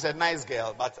 I mean, she's a nice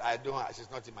girl, but she's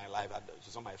not in my life.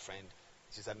 She's not my friend.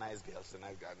 She's a nice girl. She's a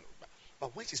nice girl.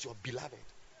 But when she's your beloved,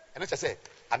 and as I say,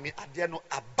 I mean, I dare know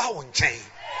about one chain.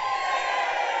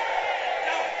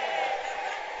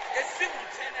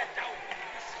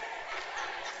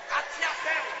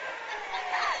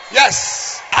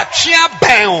 Yes, achia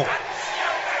bell.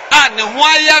 And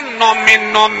why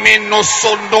no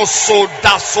so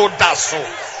da so.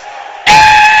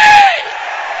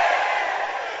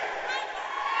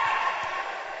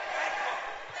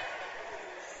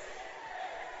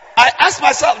 I ask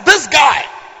myself, this guy,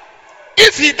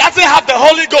 if he doesn't have the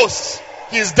Holy Ghost,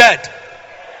 he's dead.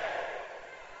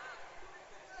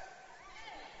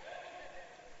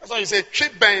 That's why you say,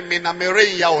 "Chip ben me na mere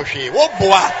ya oshi." Wo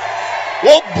boa.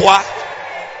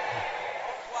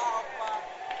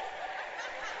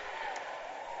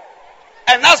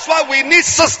 And that's why we need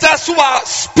sisters who are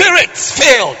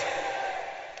spirit-filled.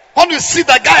 When you see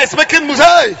the guy is making moves,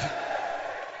 hey,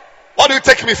 what do you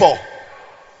take me for?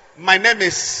 My name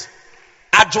is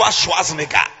Adwa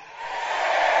Schwarzenegger.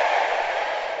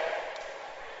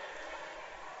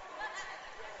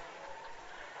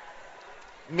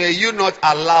 May you not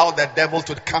allow the devil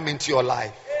to come into your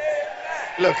life.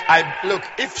 Look,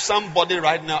 if somebody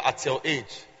right now at your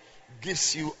age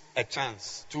gives you a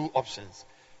chance, two options,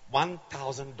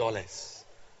 $1,000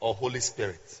 or Holy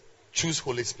Spirit, choose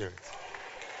Holy Spirit.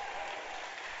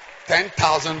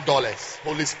 $10,000,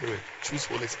 Holy Spirit, choose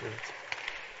Holy Spirit.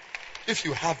 If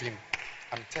you have him,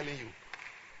 I'm telling you,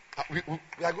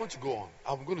 we are going to go on.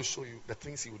 I'm going to show you the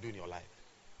things he will do in your life.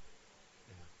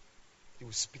 He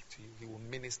will speak to you. He will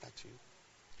minister to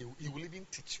you. He will even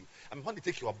teach you. I mean, when you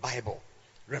take your Bible,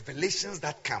 revelations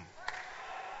that come.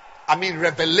 I mean,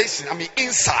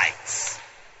 insights.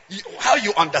 How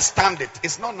you understand it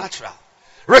is not natural.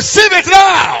 Receive it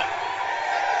now.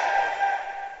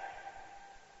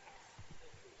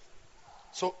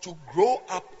 So to grow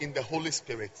up in the Holy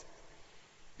Spirit,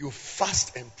 you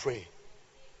fast and pray.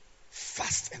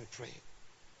 Fast and pray.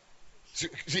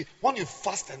 See, when you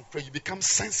fast and pray, you become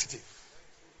sensitive.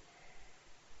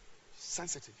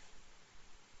 Sensitive.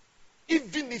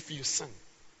 Even if you sin,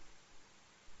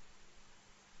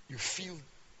 you feel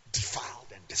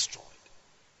defiled and destroyed.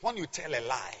 When you tell a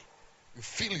lie, you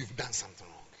feel you've done something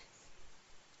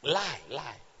wrong.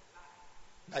 Lie.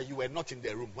 That you were not in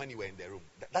the room when you were in the room.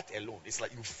 That alone, it's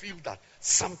like you feel that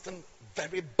something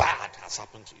very bad has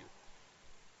happened to you.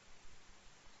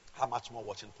 How much more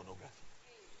watching pornography?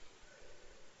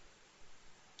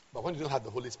 But when you don't have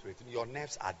the Holy Spirit, your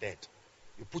nerves are dead.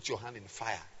 You put your hand in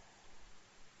fire.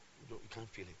 You can't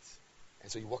feel it.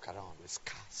 And so you walk around with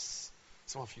scars.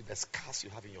 Some of you, the scars you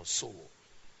have in your soul.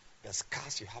 The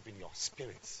scars you have in your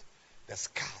spirit. The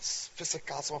scars.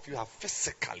 Physical. Some of you have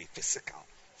physical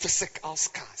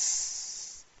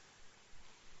scars.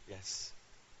 Yes.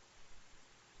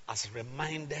 As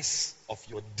reminders of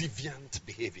your deviant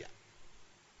behavior.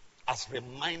 As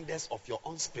reminders of your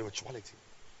unspirituality.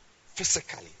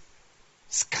 Physically.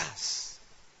 Scars.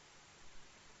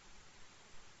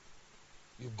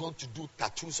 You're going to do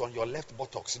tattoos on your left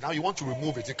buttocks. Now you want to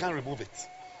remove it. You can't remove it.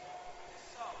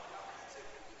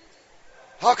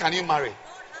 How can you marry?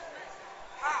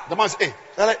 The man says,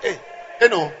 hey,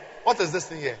 no, what is this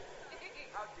thing here?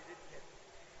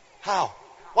 How?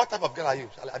 What type of girl are you?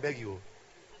 I beg you.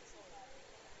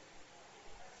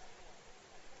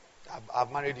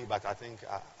 I've married you, but I think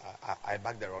I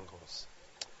backed the wrong horse.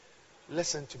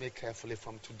 Listen to me carefully.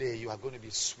 From today, you are going to be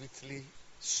sweetly,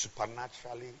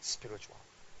 supernaturally spiritual.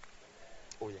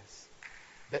 Oh yes.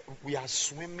 We are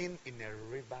swimming in a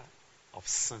river of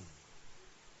sin.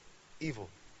 Evil.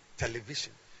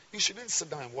 Television. You shouldn't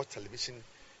sit down and watch television.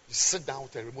 You sit down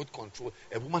with a remote control.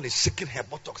 A woman is shaking her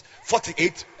buttocks.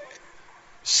 48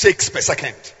 shakes per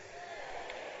second.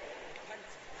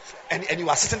 And you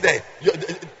are sitting there.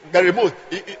 The remote.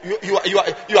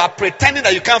 You are pretending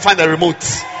that you can't find the remote.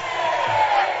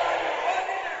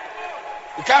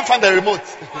 You can't find the remote.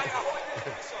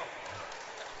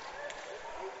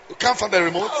 You can't find the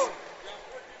remote.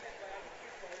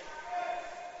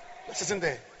 You're sitting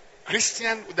there.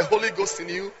 Christian with the Holy Ghost in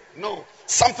you? No.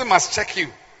 Something must check you.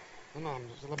 No.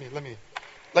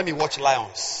 Let me watch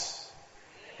Lions.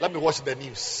 Let me watch the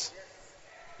news.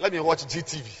 Let me watch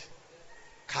GTV.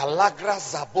 Kalagra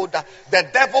Zaboda. The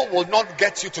devil will not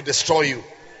get you to destroy you.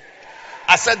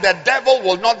 I said the devil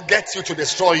will not get you to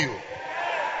destroy you.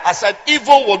 I said,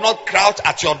 evil will not crouch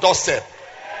at your doorstep.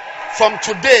 From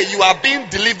today, you are being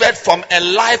delivered from a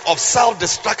life of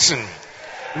self-destruction.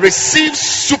 Receive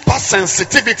super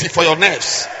sensitivity for your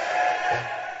nerves.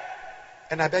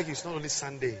 And I beg you, it's not only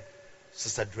Sunday,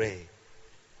 Sister Dre.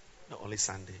 Not only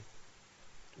Sunday.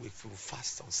 We will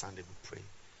fast on Sunday, we pray.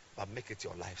 But make it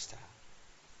your lifestyle.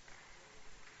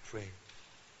 Pray.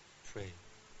 Pray.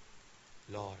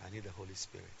 Lord, I need the Holy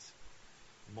Spirit.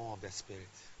 More of the Spirit.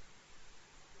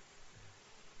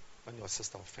 When your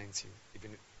sister offends you,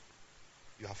 even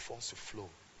you are forced to flow.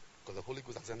 Because the Holy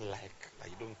Ghost doesn't like that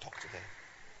you don't talk to her.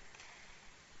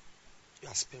 You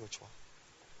are spiritual.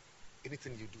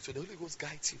 Anything you do. So the Holy Ghost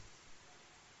guides you.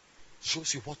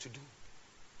 Shows you what to do.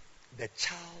 The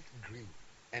child grew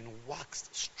and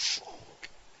waxed strong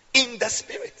in the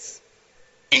Spirit.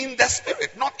 In the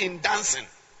Spirit. Not in dancing.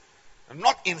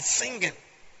 Not in singing.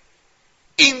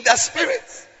 In the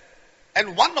Spirit.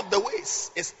 And one of the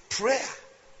ways is prayer.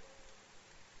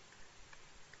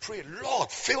 Pray,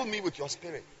 Lord, fill me with your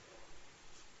Spirit.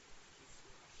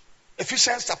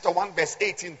 Ephesians chapter 1 verse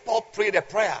 18. Paul prayed a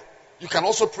prayer. You can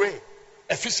also pray.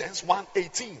 Ephesians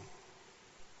 1:18.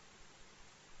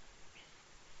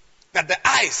 That the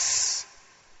eyes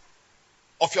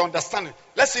of your understanding.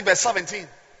 Let's see verse 17.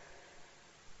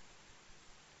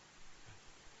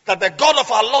 That the God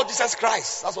of our Lord Jesus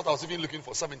Christ. That's what I was even looking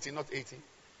for. 17, not 18.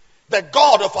 The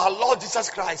God of our Lord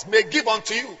Jesus Christ may give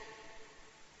unto you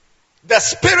the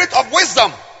spirit of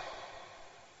wisdom.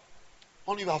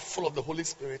 Only you are full of the Holy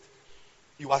Spirit.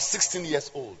 You are 16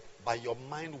 years old, but your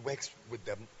mind works with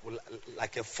them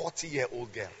like a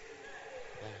 40-year-old girl.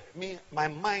 Me, my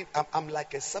mind, I'm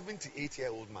like a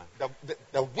 78-year-old man.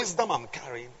 The wisdom I'm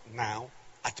carrying now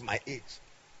at my age,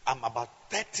 I'm about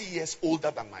 30 years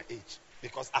older than my age.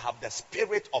 Because I have the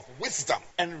spirit of wisdom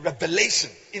and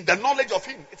revelation in the knowledge of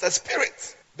Him. It's a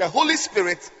spirit. The Holy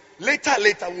Spirit, later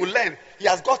we'll learn, He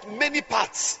has got many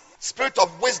parts. Spirit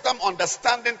of wisdom,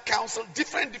 understanding, counsel,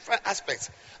 different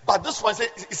aspects. But this one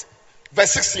is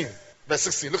verse 16. Verse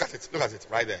 16, look at it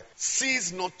right there.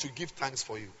 Cease not to give thanks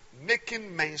for you,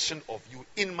 making mention of you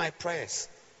in my prayers.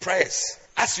 Prayers.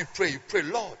 As you pray,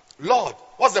 Lord,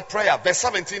 what's the prayer? Verse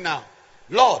 17 now.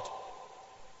 Lord,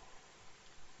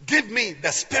 give me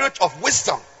the spirit of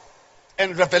wisdom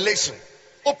and revelation.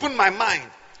 Open my mind.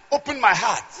 Open my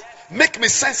heart. Make me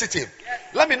sensitive.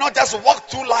 Let me not just walk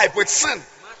through life with sin.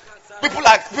 People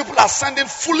are sending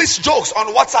foolish jokes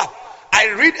on WhatsApp. I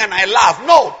read and I laugh.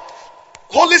 No.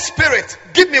 Holy Spirit,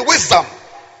 give me wisdom.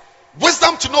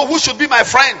 Wisdom to know who should be my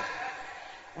friend.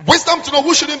 Wisdom to know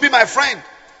who shouldn't be my friend.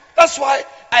 That's why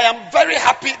I am very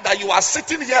happy that you are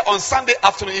sitting here on Sunday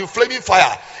afternoon in flaming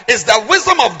fire. It's the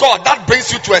wisdom of God that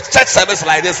brings you to a church service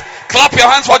like this. Clap your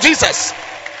hands for Jesus.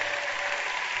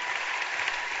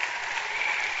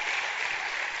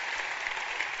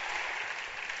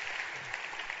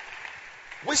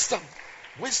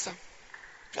 Wisdom.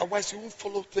 Otherwise you won't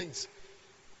follow things.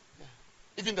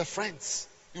 Even the friends.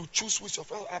 You choose which of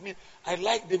them. I mean, I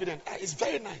like David and it's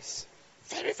very nice.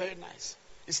 Very, very nice.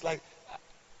 It's like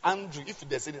Andrew, if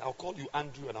there's any, I'll call you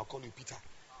Andrew and I'll call you Peter.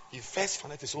 He first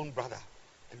found his own brother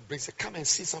and brings it. Come and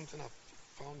see something I've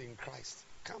found in Christ.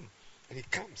 Come. And he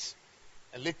comes.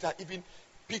 And later, even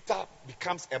Peter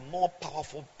becomes a more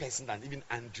powerful person than even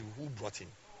Andrew who brought him.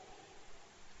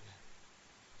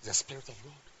 The Spirit of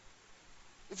God.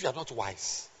 If you are not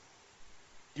wise,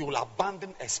 you will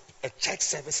abandon a church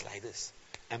service like this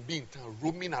and be in town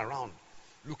roaming around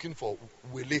looking for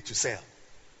wele to sell.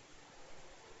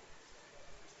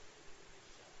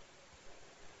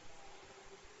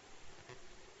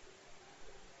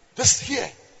 This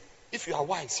here, if you are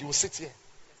wise, you will sit here.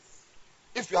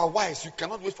 If you are wise, you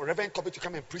cannot wait for Reverend Kobe to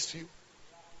come and preach to you.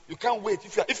 You can't wait.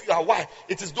 If you are wise,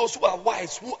 it is those who are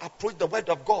wise who approach the word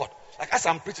of God. Like as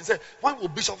I'm preaching, say, when will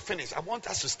Bishop finish? I want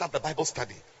us to start the Bible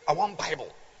study. I want Bible.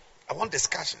 I want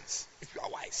discussions. If you are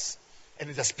wise. And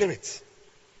in the spirit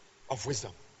of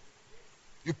wisdom.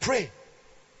 You pray.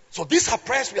 So these are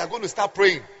prayers we are going to start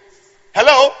praying.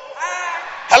 Hello?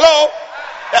 Hello?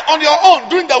 On your own,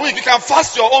 during the week, you can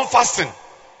fast your own fasting.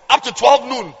 Up to 12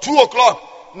 noon, 2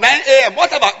 o'clock, 9 a.m.,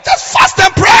 whatever. Just fast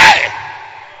and pray.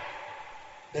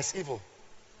 There's evil.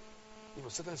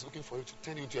 Satan is looking for you to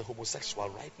turn you into a homosexual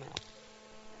right now.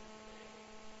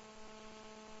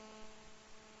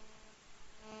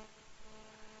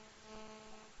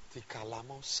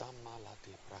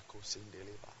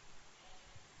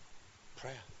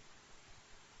 Prayer.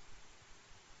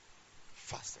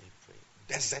 Fast and pray.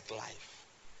 Desert life.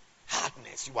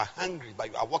 Hardness. You are hungry, but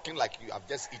you are walking like you have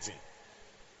just eaten.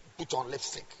 Put on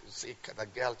lipstick. You say, the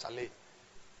girl, Charlie,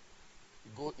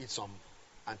 go eat some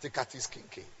Anticatis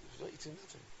kinky. You're eating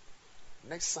nothing.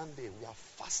 Next Sunday, we are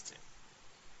fasting.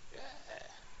 Yeah.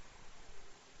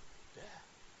 Yeah.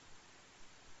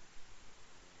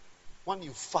 When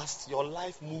you fast, your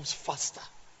life moves faster.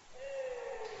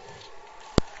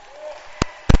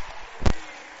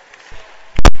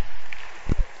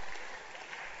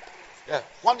 Yeah.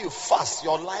 When you fast,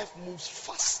 your life moves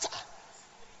faster.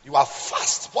 You are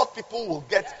fast. What people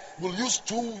will use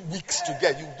 2 weeks to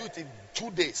get, you do it in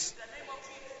 2 days.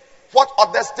 What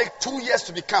others take 2 years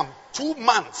to become, 2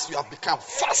 months you have become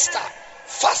faster.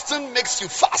 Fasting makes you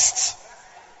fast.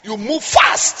 You move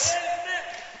fast.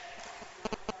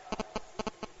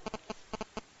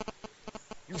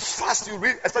 You fast, you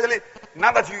read, especially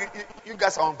now that you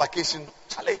guys are on vacation.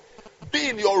 Charlie, be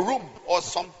in your room or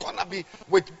some corner, be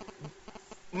with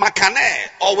Makane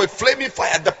or with Flaming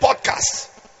Fire, the podcast.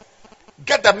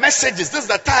 Get the messages. This is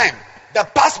the time. The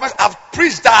past message I've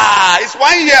preached. It's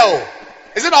 1 year.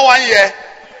 Is it not 1 year?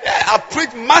 Yeah, I've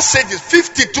preached messages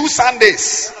 52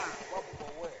 Sundays.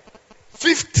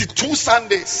 52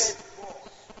 Sundays.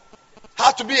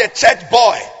 How to be a church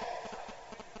boy.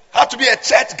 How to be a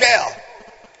church girl.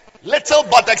 Little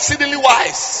but exceedingly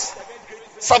wise.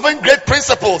 7 great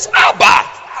principles. Abba.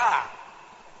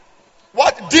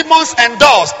 What? Demons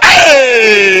endorse.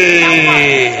 Hey!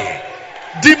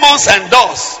 Demons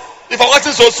endorse. If I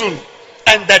wasn't so soon.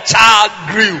 And the child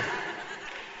grew.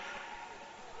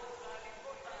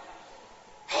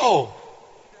 Oh.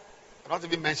 I'm not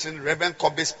even mentioning Reverend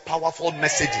Kobe's powerful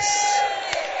messages.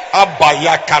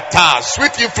 Abayakata.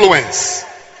 Sweet influence.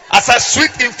 As a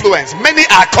sweet influence. Many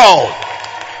are called.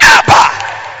 Abba.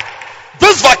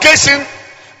 This vacation,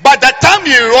 by the time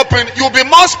you open, you'll be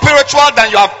more spiritual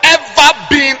than you have ever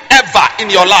been in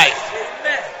your life.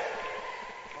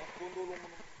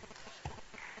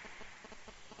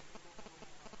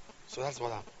 So that's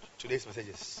what today's message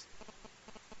is.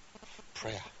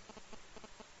 Prayer.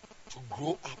 To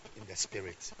grow up in the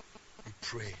spirit, you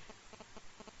pray.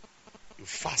 You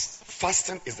fast.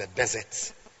 Fasting is the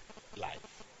desert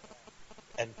life.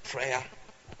 And prayer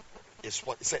is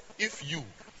what it said. If you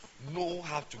know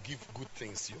how to give good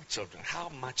things to your children, how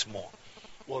much more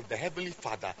will the Heavenly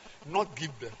Father not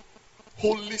give the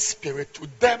Holy Spirit to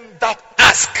them that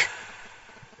ask?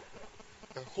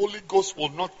 The Holy Ghost will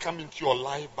not come into your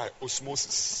life by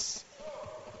osmosis.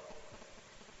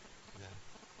 Yeah.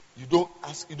 You don't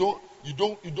ask, you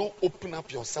don't open up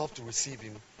yourself to receive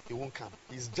him. He won't come.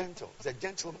 He's gentle. He's a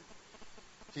gentleman.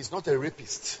 He's not a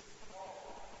rapist.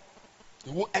 He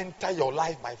won't enter your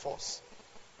life by force.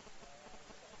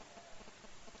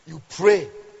 You pray.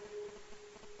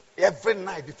 Every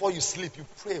night before you sleep, you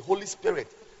pray, Holy Spirit,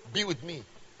 be with me.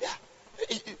 Yeah.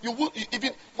 You will,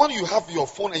 even when you have your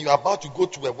phone and you're about to go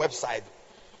to a website,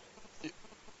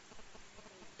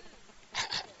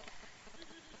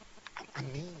 I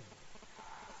mean,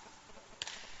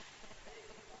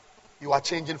 you are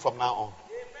changing from now on.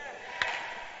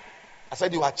 I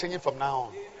said you are changing from now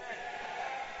on.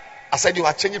 I said you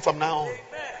are changing from now on.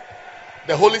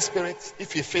 The Holy Spirit,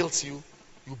 if he fails you,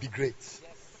 you'll be great.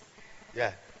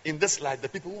 Yeah. In this life, the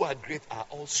people who are great are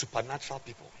all supernatural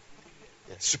people.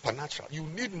 Yeah, supernatural. You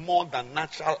need more than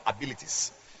natural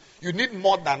abilities. You need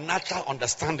more than natural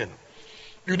understanding.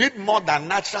 You need more than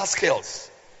natural skills.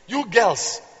 You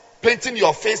girls, painting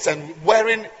your face and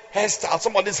wearing hairstyle.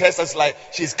 Somebody's hairstyle is like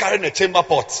she's carrying a chamber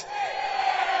pot.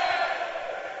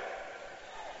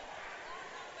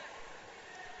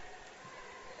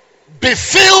 Be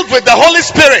filled with the Holy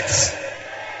Spirit.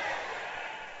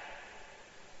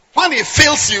 When he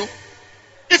fills you,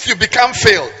 if you become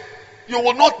filled, you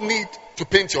will not need to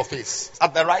paint your face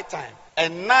at the right time. A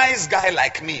nice guy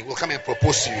like me will come and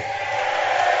propose to you.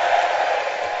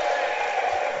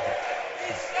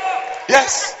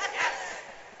 Yes.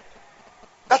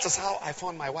 That is how I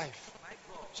found my wife.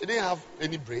 She didn't have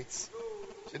any braids.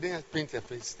 She didn't paint her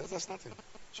face. That's nothing.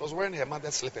 She was wearing her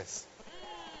mother's slippers.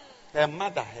 Her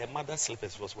mother's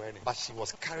slippers was wearing it. But she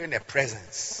was carrying a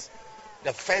presence.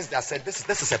 The first day I said, this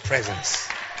is a presence.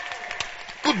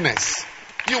 Goodness.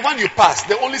 When you pass,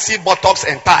 they only see buttocks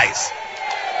and thighs.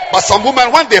 But some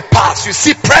women, when they pass, you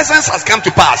see presence has come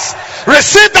to pass.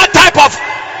 Receive that type of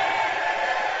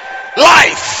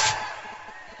life.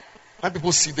 When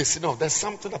people see, they say, no, there's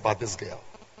something about this girl.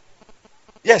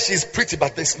 Yes, she's pretty,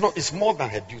 but it's more than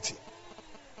her beauty.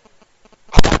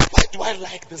 Why do I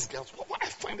like this girl? Why I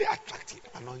find it attractive,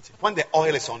 anointing. When the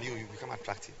oil is on you, you become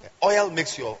attractive. The oil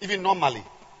makes even normally,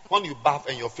 when you bath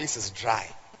and your face is dry,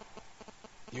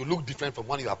 you look different from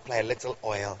when you apply a little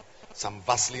oil, some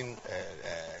Vaseline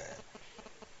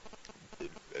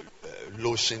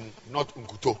lotion, not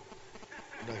unkuto.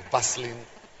 Vaseline.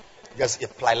 Just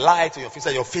apply light on your face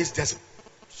and your face just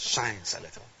shines a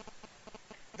little.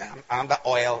 Then another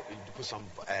oil, you put some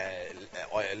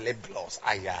oil, lip gloss.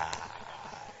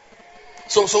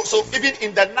 So even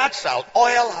in the natural,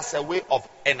 oil has a way of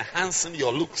enhancing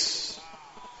your looks.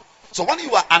 So when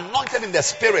you are anointed in the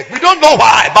spirit, we don't know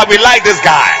why, but we like this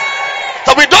guy.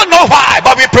 So we don't know why,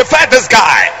 but we prefer this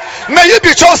guy. May you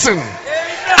be chosen.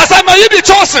 I said, may you be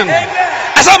chosen.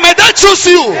 I said, may they choose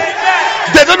you.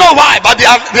 They don't know why, but they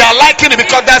are liking it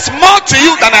because there's more to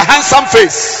you than a handsome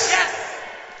face.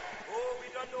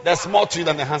 There's more to you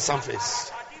than a handsome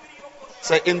face.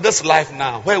 So in this life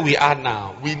now, where we are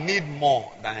now, we need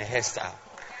more than a hairstyle.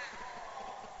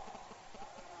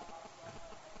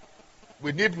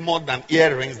 We need more than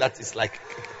earrings that is like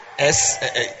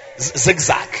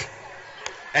zigzag.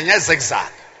 And yes,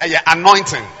 zigzag. And yeah,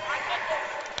 anointing.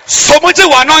 So much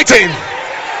of anointing.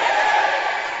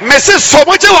 Mrs. So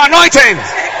much of anointing.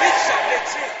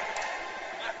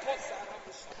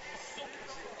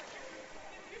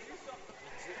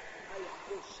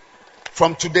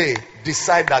 From today,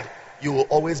 decide that you will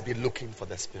always be looking for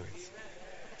the Spirit.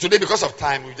 Today, because of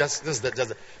time, we just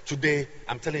today,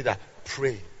 I'm telling you that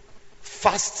pray,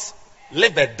 fast,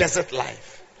 live a desert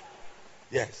life.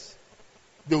 Yes,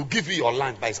 they will give you your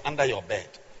land, but it's under your bed.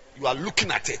 You are looking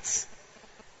at it,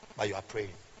 but you are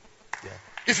praying. Yeah.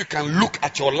 If you can look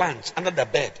at your lunch under the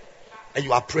bed and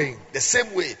you are praying, the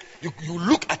same way you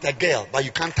look at a girl, but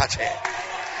you can't touch her.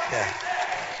 Yeah.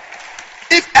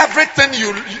 If everything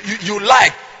you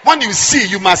like, when you see,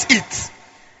 you must eat.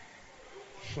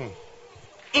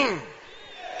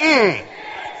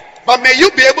 But may you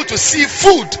be able to see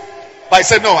food. But I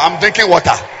say, no, I'm drinking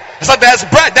water. I said, there's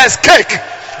bread, there's cake,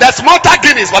 there's Malta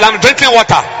Guinness, but I'm drinking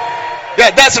water.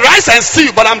 Yeah, there's rice and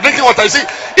stew, but I'm drinking water. You see,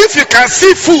 if you can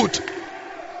see food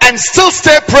and still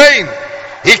stay praying,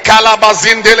 you're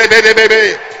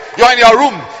in your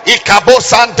room.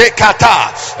 Ikabosande kata,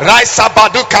 rice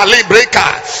abaduka libreka.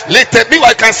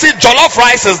 Meanwhile, you can see jollof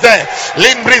rice is there.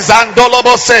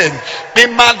 Limbrizandolobose.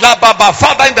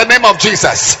 Father, in the name of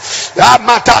Jesus,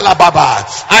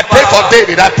 I pray for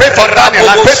David, I pray for Daniel,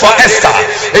 I pray for Esther.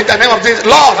 In the name of Jesus,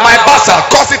 Lord, my basal,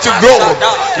 cause it to grow.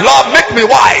 Lord, make me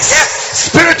wise.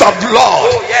 Spirit of the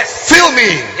Lord, fill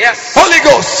me. Holy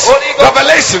Ghost,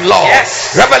 revelation, Lord.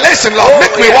 Revelation, Lord,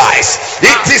 make me wise.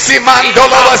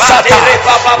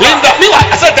 Linda,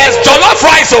 I said there's jollof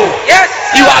rice.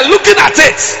 You are looking at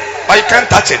it, but you can't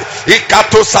touch it.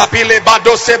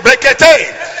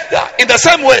 Yeah, in the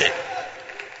same way,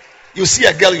 you see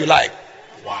a girl you like.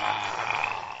 Wow.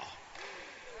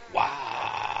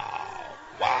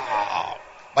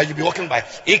 But you'll be walking by.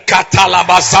 She's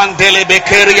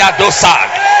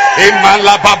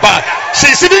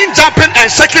even jumping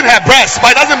and shaking her breast,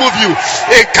 but it doesn't move you.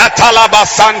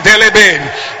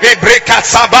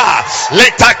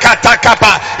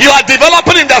 You are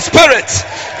developing in the spirit.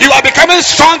 You are becoming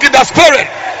strong in the spirit.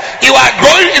 You are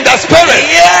growing in the spirit.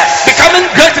 Yes. Becoming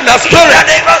great in the spirit.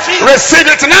 Receive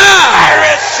it now.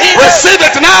 Receive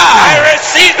it now.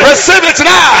 Receive it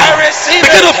now.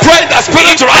 Begin to pray in the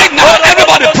spirit right now.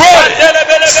 Everybody pray.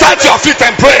 Stand to your feet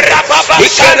and pray.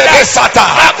 Stand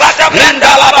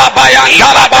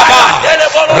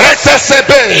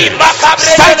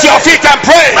to your feet and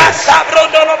pray.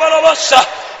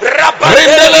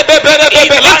 Lift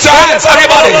your hands,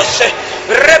 everybody.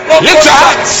 Lift your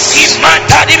hands.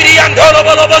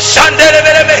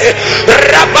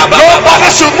 Nobody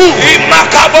should move.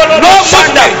 No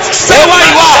movement. Stay where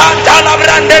you are.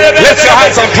 Lift your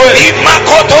hands and pray.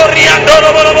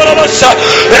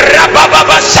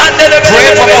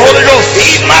 Pray for the Holy Ghost.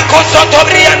 Pray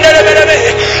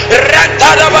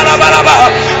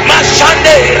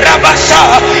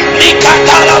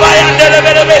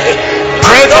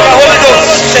for the Holy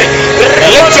Ghost.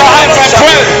 Lift your hands and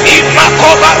pray.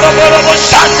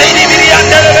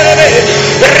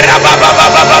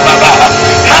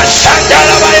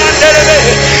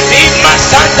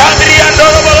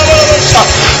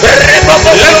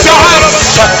 Lift your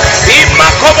hands. Pray.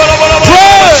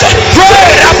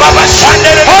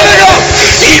 Holy Ghost.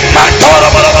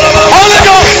 Holy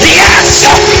Ghost. Yes.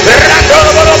 Holy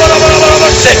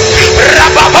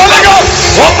Ghost.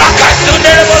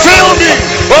 Fill me.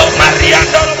 Oh,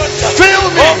 Mariando. Fill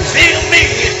me. Oh, fill me.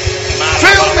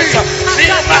 Fill me.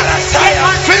 Fill Marasaya.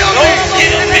 Fill Oh, me.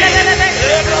 fill me.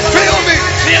 Fill me.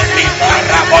 Fill me.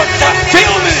 Marabota.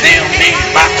 Fill me. Fill me.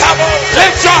 Macabo.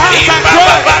 Lift your hands and pray.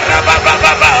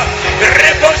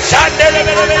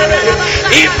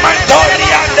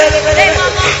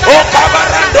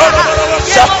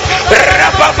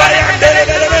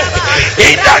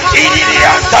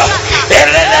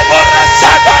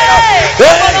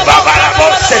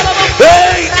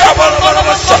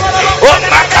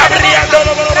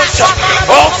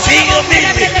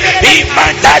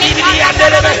 Imantari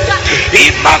Viriandelebe,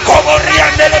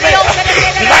 Imakomoriandelebe,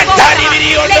 Mantari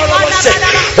Viriondolobose,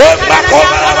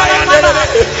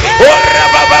 Makomarabayandelebe,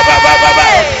 Orababababa,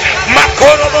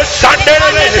 Makorobo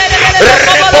Sandelebe,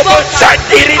 Rebobo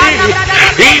Sandiri,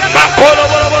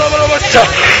 Imakorobo,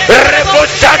 Rebo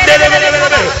Sandelebe.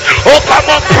 Oh, come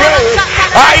on, pray.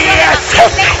 Yes,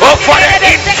 oh, for the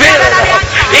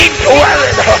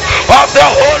indwelling of the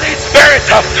Holy Spirit.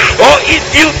 Oh, if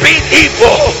you be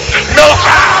evil, know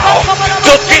how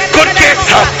to give good gifts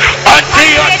unto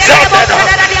your children.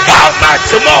 How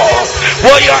much more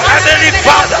will your Heavenly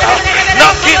Father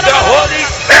not give the Holy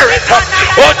Spirit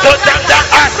unto them that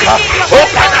ask? Oh,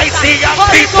 can I see young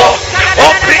people